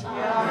lapetša,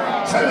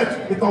 tšhelete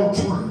e tla o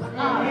tšholla,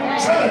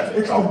 tšhelete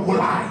e tla o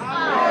bolaya.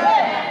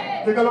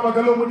 Ke ka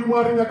lebaka leo Modimo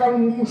a re nyakang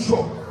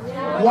mmušo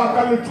wa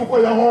ka letoko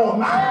ya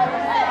gona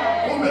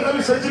o me ge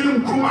le šetše le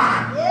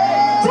nkhumane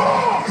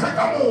tsohle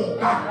ka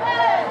moka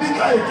di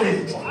tla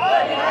eketšwa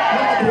mo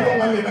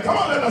maphelong a lena. Come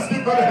on, let us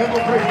give God a hand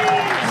of praise.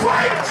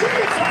 Fight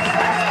Jesus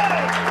first.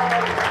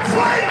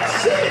 Fight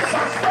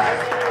Jesus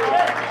first.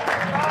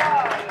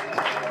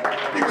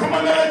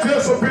 Ikhumanele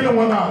Jesu pele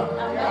ngwanaka.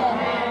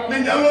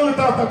 Lenyalo le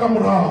tata ka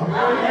morago.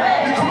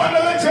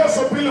 Ikhumanele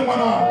Jesu pele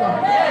ngwanaka.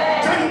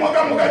 Tse dingwe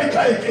ka moka di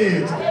tla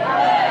eketšwa.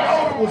 Ka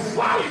gore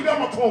bohlale bja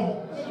mathomo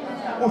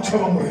o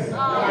tšhaba morena.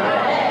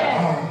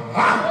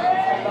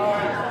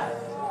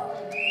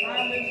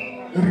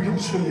 E re ke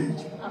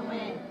bošheletše.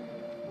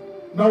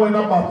 Na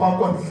wena papa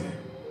kwa ntle,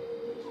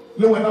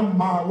 le wena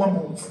mma wa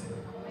motse,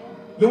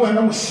 le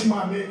wena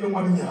mošimane le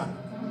ngwanenyana,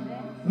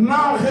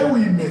 na ge o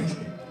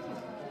imetšwe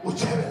o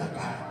tšhabela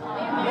kae?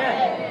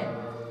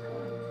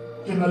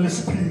 Ke na le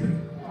sephiri,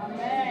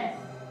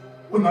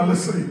 o na le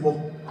sebo,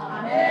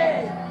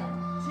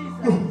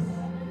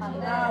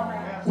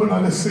 o na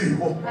le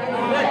sebo,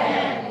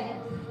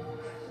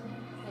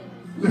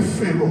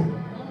 lefelo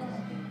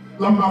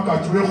la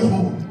makatso e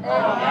kgolo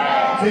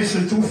ge e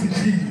šetše o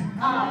fihlile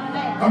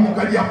ka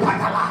moka di a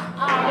phatala,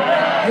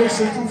 ge e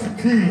šetše o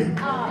fihlile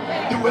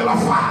di wela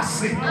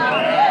fase o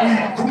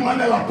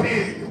ikhumanela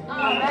pelo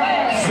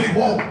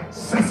sebo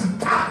se se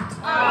thata.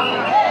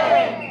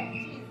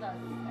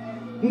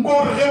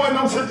 Nkore ge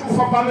wena o šetše o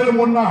fapane le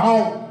monna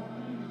gao,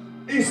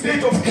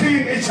 instead of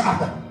killing each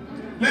other,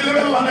 le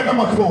lebelelane ka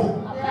matlhong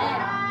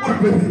o re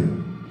bebe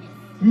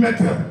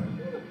metel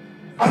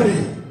a re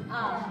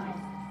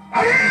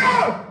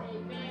Amen.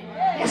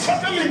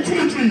 Mushatele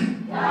tulitui.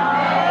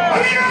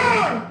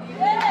 Amen.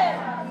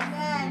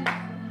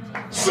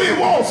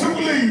 Siwo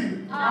singuli.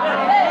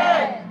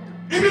 Amen.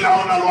 Ibila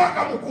ona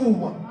loaka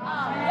mukuwa.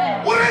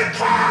 Amen.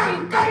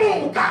 Uretang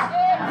kamuka.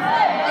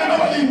 Amen. Ena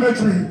bali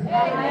metri.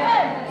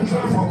 Amen.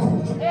 Ntele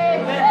fakuta.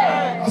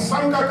 Amen.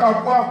 Asanga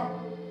kakwa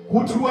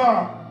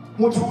hutua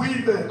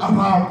mutuide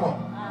arangwa.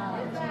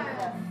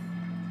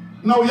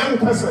 Now young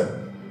person,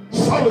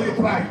 swallow your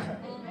pride.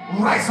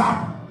 Rise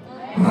up.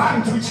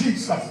 Run to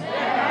Jesus.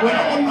 When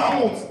I'm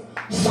on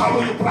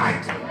swallow your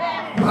pride.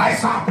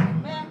 Rise up.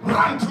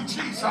 Run to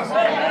Jesus.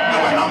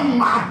 When I'm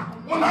mad,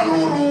 when I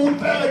we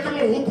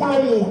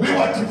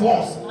were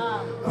divorced.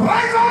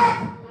 Rise up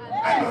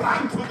and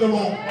run to the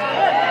Lord.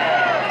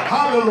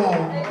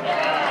 Hallelujah.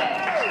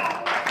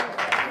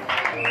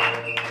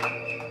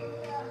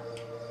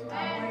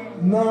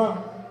 Na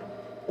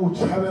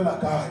uchabela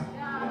kai.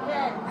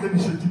 Let me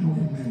say to you.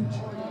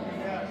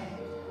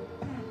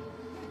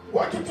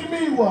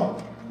 Wakitimiwa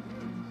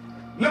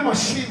le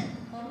mashimu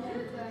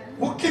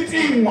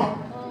ukitimwa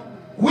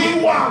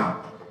wiwa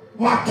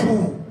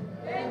watu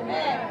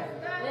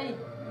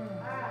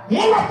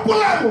mula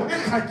pulelo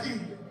ikhakile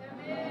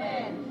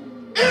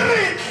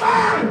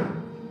iritlan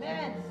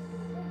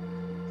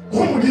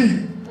kumudi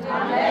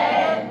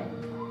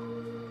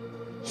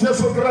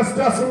Jesu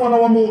Kristo asimwana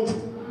wa mutu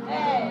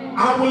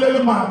amulele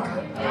maka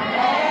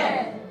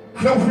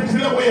ke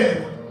ufitile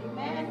wena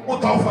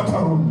utawufata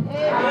rumi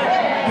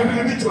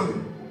le mitole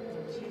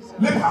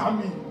le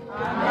phami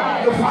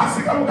le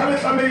fasi ka moka le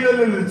tlameile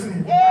le letsi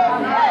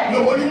le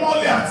bodi mo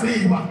le a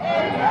tseba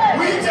o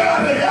itjela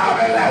re ya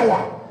belewa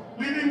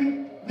le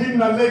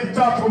dinna le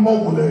dithatho mo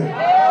bole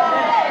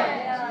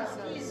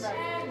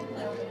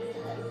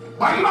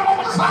banna ba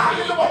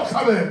bohlale le ba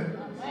bohlabela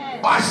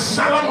ba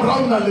shala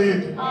morao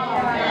naledi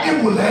e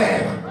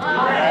bolela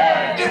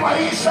e ba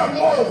isha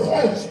mo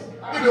kgotsi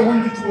e be ho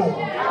dithuo.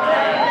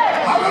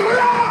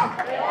 Hallelujah.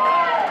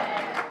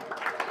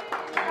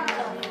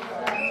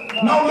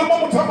 Now le mo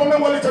motho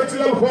mo le tšatši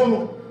la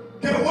lekgono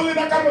ke re go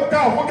lena ka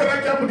moka go ke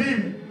reke ya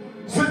modimo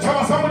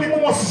setšhaba sa modimo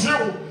mo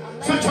sešego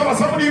setšhaba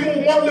sa modimo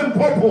mo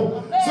Limpopo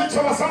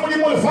setšhaba sa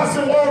modimo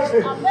lefatsheng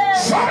lotlhe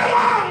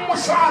šabelang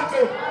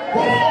mošate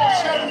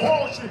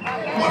goši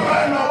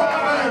morena wa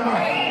morena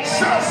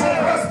Jesu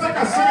Kriste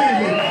ka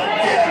sebele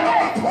ke ena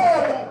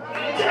mathomo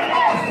ke ena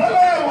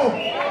mafelelo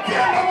ke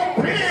ena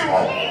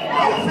bophelo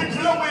ga o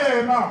fitlhile mo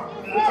yena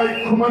o ka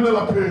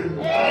ikhumanela phelo.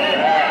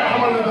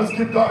 Come on, let us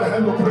give God a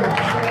hand of praise.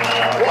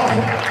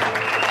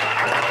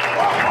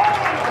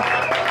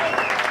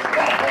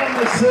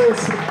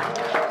 Jesu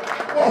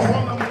wa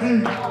hona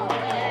mdini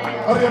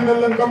ari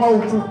emeleng ka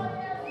maoto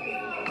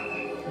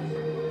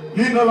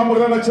leina la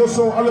morena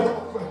Jesu a le amen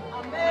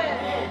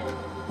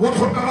go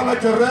tlhokagala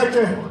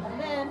kereke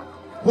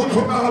go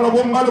tlhokagala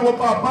bomma le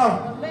bopapa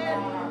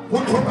go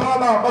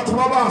tlhokagala batho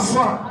ba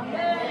baswa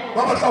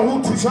ba batla go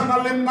thusana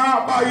le nna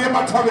ba ye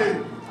mathabeng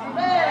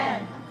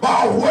ba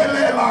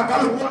huelela ka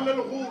legoa le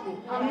legolo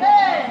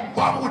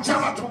ba botša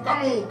batho ka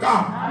moka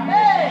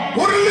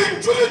gore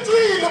lentšu le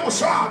tswile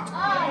mošate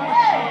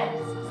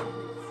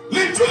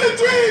lentšu le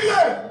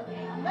tswile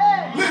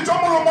le tšwa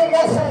molomong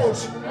wa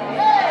kgoši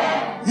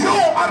yo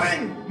a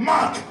reng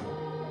maatla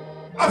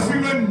a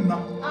filwe nna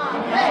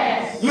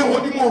le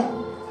godimo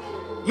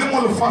le mo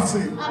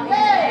lefatsheng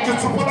ke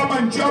tshopola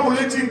mantšu a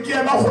boletseng ke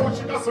yena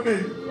kgoši ka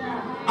sebele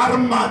a re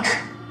maatla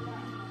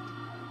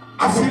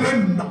a filwe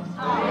nna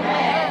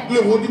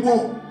le godimo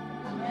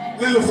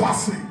le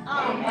lefatsheng.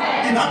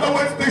 In other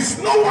words, there's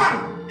no one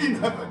in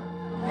heaven,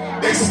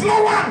 there's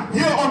no one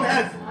here on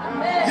earth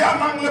ya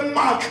nang le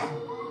maatla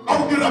a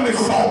go dira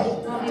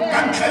megolo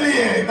ka ntle le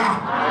yena.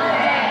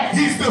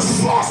 He's the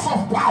source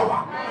of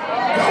power.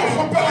 Ya go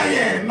gopela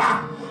yena,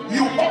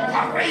 you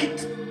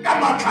operate ka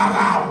maatla a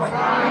gagwe.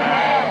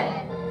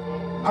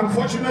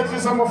 Unfortunately,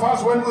 some of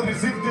us, when we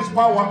receive this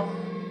power,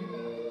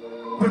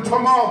 re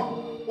thoma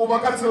o ba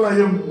ka tsela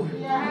ye nngwe,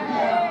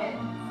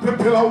 re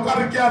phela o ka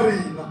re ke a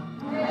rena.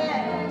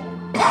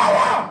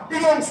 Power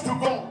belongs to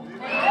God.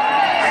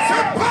 I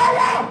said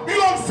power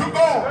belongs to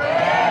God.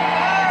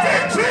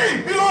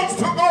 Victory belongs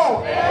to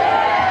God.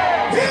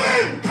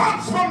 Healing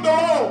comes from the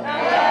Lord.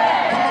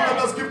 Come on, let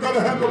us give God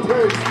a hand of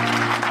praise.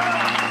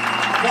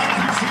 Thank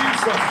you,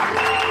 Jesus.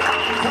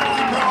 Thank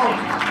you, God.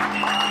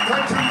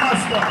 Thank you,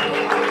 Master.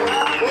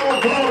 Oh,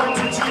 glory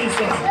to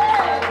Jesus.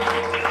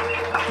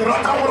 Ke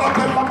rata go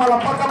rapella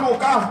malapa ka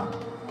moka.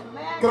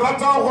 Ke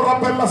rata go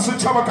rapella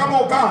setšhaba ka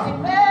moka.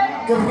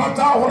 Ke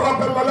rata go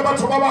rapella le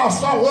batho ba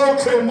baswa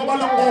gotlhe mo ba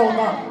leng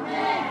gona.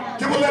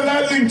 Ke bolela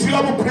lentši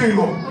la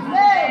bophelo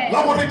la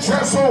gore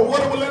Jesu o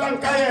re bolelang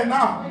ka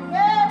yena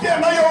ke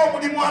yena yo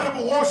modimo a re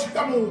bogoši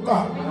ka moka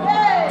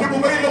ke bo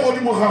beile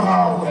godimo ga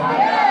gagwe.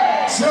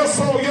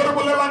 Jesu yo re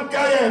bolelang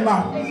ka yena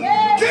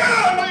ke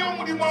yena yo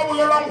modimo a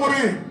bolelang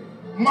gore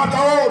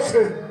maatla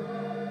otlhe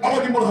a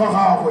godimo ga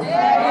gagwe.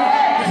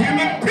 If you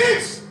need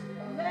peace,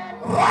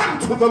 run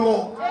to the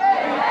Lord.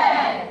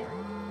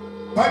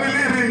 Bible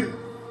e re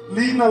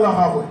leina la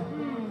gagwe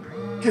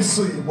ke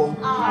sebo.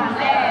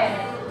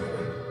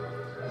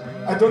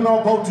 I don't know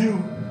about you.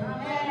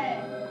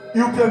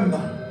 You can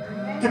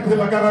ke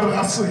phela ka gare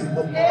ga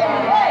sebo.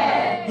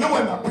 Le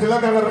wena phela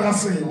ka gare ga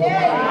sebo.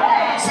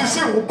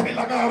 Sešego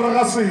phela ka gare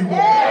ga sebo.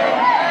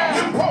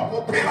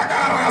 Limpopo phela ka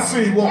gare ga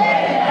sebo.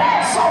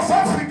 South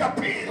Africa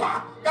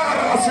phela ka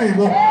gare ga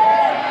sebo. Ka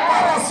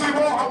gare ga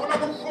sebo ga gona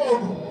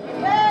bogodu.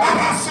 Ka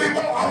gare ga sebo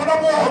ga gona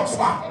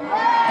botswa.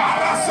 Ka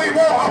gare ga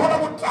sebo ga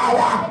gona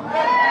botawa.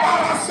 Ka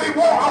gare ga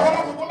sebo ga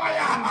gona go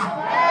bolayana.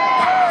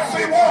 Ka gare ga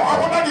sebo ga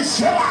gona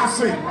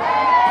dišhelase.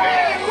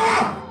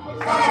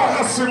 Thank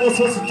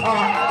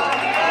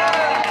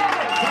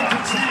you,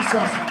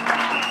 Jesus.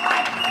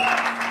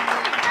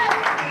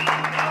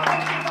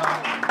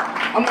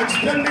 I'm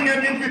extending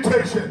an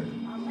invitation.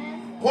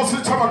 Go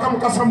setšhaba ka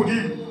moka sa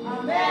modimo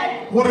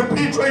gore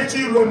pitšo e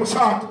tšeilwe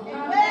mošate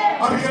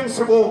a rieng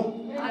sebong.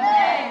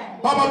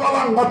 Ba ba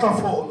lwalang ba tla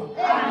fola,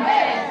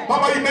 ba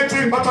ba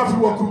imetsweng ba tla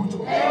fiwa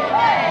khutšo,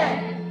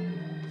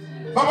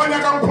 ba ba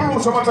nyakang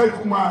pholoso ba tla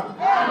ikhumana,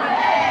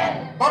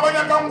 ba ba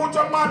nyakang go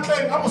tšwa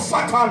maatleng a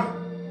bosathane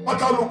ba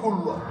tla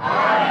lokollwa,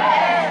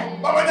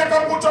 ba ba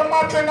nyakang go tšwa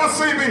maatleng a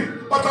sebe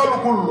ba tla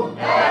lokollwa.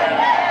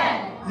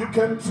 You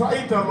can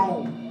try it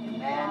alone,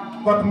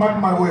 but mark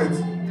my words,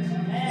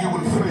 you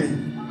will fail.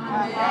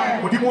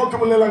 Modimo o ke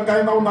bolelang ka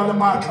ena o na le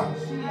maatla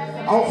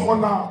a o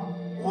kgona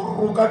go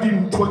roka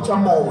dintho tša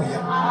moya.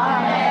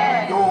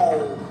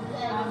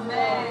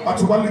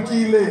 Batho ba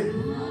lekile,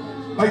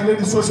 ba ile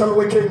di-social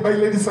working, ba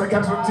ile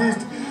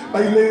di-psychiatrist, ba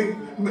ile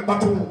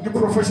bathong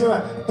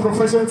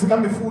di-professions ka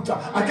mefuta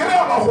a ke re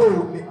a ba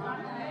gone.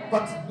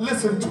 But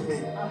listen to me,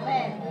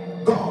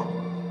 God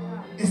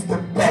is the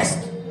best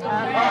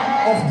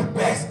of the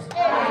best.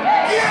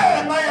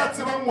 Yena ya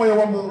tsebang moya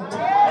wa motho.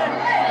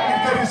 If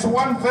there is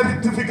one very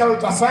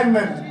difficult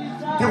assignment,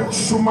 ke go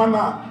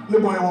šomana le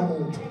moya wa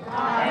motho.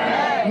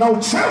 Now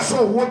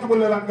Jesu wo ke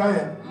bolelang ka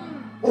yena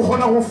o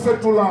kgona go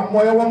fetola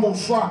moya wa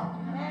moswa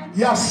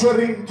ya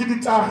swereng ke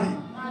ditagi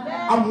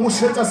a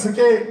mmušetša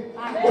sekeng.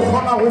 O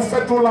kgona go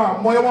fetola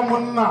moya wa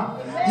monna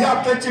ya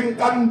tletseng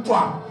ka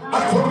ntwa a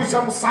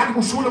tlhoriša mosadi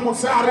bosigo le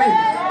motshegare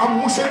a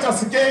mmušetša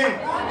sekeng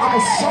a mo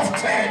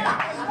softena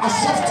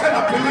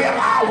pelo ya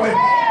gagwe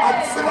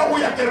a tseba go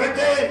ya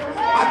kerekeng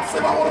a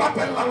tseba go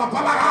rapelela lapa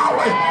la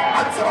gagwe a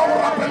tseba go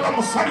rapelela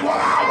mosadi wa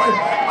gagwe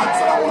a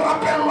tseba go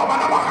rapelela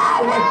bana ba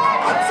gagwe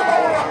a tseba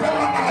go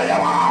rapelela naga ya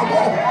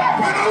gabo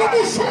pena le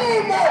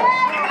mošomo.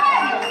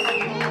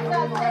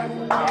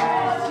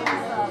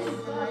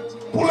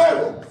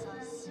 Polelo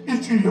e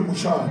tswile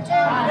mošate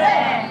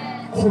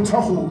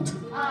kgothakgothe.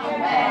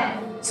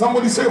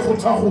 Somebody say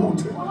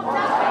kgothakgothe.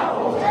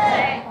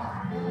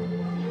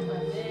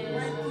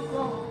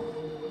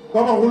 Ba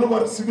bagolo ba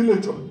re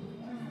sebiletswa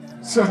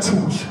se a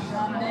thuša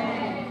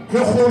ge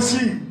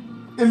kgoši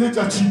e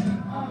letša tšhipi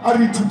a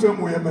re ithute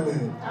mo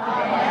emelela.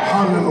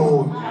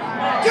 Halleluja.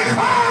 Ke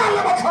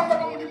kgale batlhanka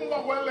ba modimo ba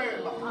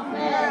goelela,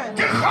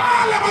 ke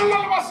kgale ba banna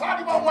le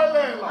basadi ba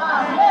welela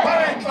ba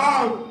re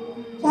tlang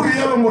o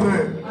rielo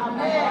morena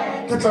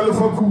ke tla le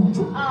fa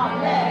khutso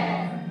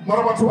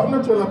mara batho ba nna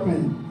tswela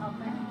pele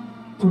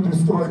to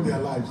destroy their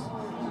lives.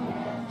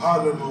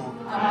 Hallelujah.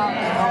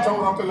 Ke rata o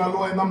rapela le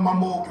wena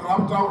mmamo, ke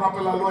rata o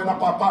rapela le wena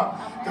papa,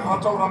 ke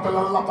rata o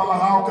rapela lelapa la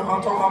gago, ke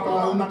rata o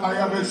rapela le naga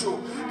ya gešo,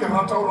 ke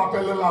rata o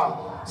rapelela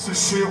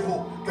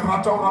sešego, ke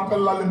rata o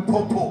rapelela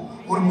Limpopo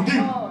gore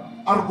modimo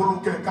a re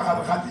boloke ka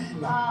gare ga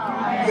leina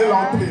le la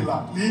o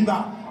phela,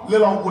 leina le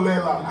la o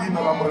bolela,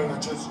 leina la morena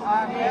Jesu.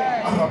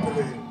 A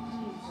rapeleng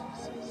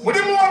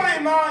modimo wa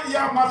rena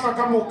ya matla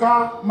ka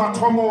moka,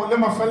 mathomo le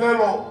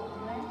mafelelo,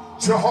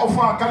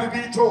 Jehova ka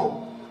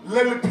lebitso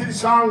le le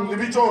phedisang,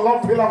 lebitso la o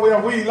phela go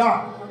ya go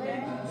ila,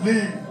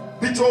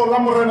 lebitso la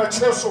morena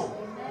Jesu.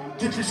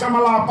 Ke tliša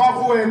malapa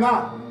go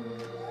wena,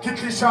 ke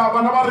tliša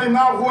bana ba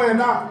rena go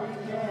wena,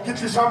 ke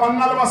tliša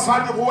banna le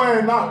basadi go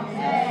wena,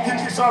 ke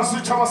tliša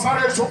setšhaba sa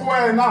gešo go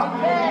wena.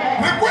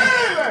 Re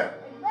kwele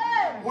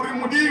gore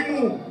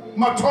modimo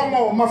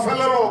mathomo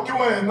mafelelo ke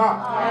wena,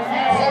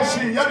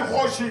 kgoši ya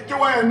dikgoši ke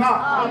wena,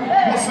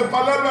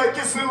 mosepalelwe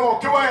ke selo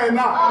ke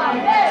wena,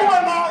 ke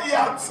wena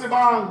ya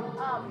tsebang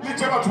le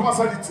tše batho ba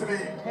sa di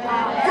tsebeng,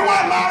 ke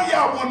wena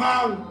ya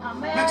bonang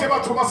le tše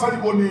batho ba sa di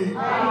boneng.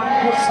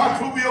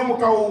 Mohlahlobi yo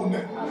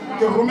mokaone,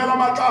 ke romela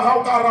matla a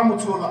gago ka gara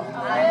motsola,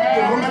 ke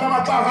romela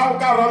matla a gago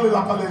ka gara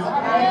lelapa lela,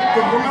 ke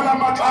romela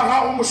matla a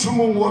gago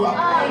mošomong wola,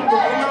 ke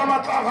romela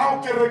matla a gago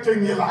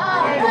kerekeng yela,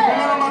 ke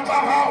romela matla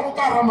a gago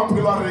ka gara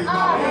maphelo a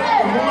rena,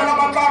 ke romela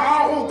matla a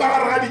gago ka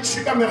gare ga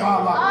ditšhika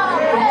megala,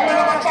 ke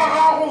romela matla a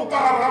gago ka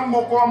gare ga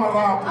mmoko wa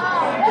marapo,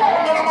 ke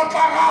romela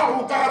matla a gago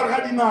ka gare ga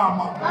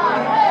dinama.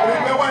 Re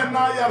be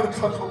wena ya re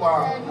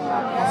tlhatlhobang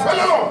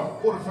mafelelo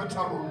o re fe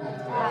tharollo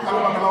ka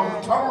lebaka la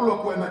gore tharollo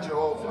ke wena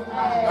Jehova,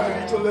 ka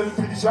lebitso le le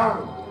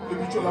phedisang,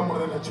 lebitso la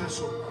morena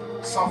Jesu.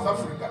 South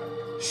Africa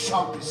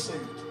shall be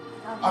saved.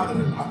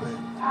 Amen.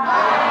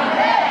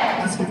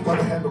 Let's give God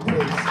a hand of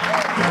praise.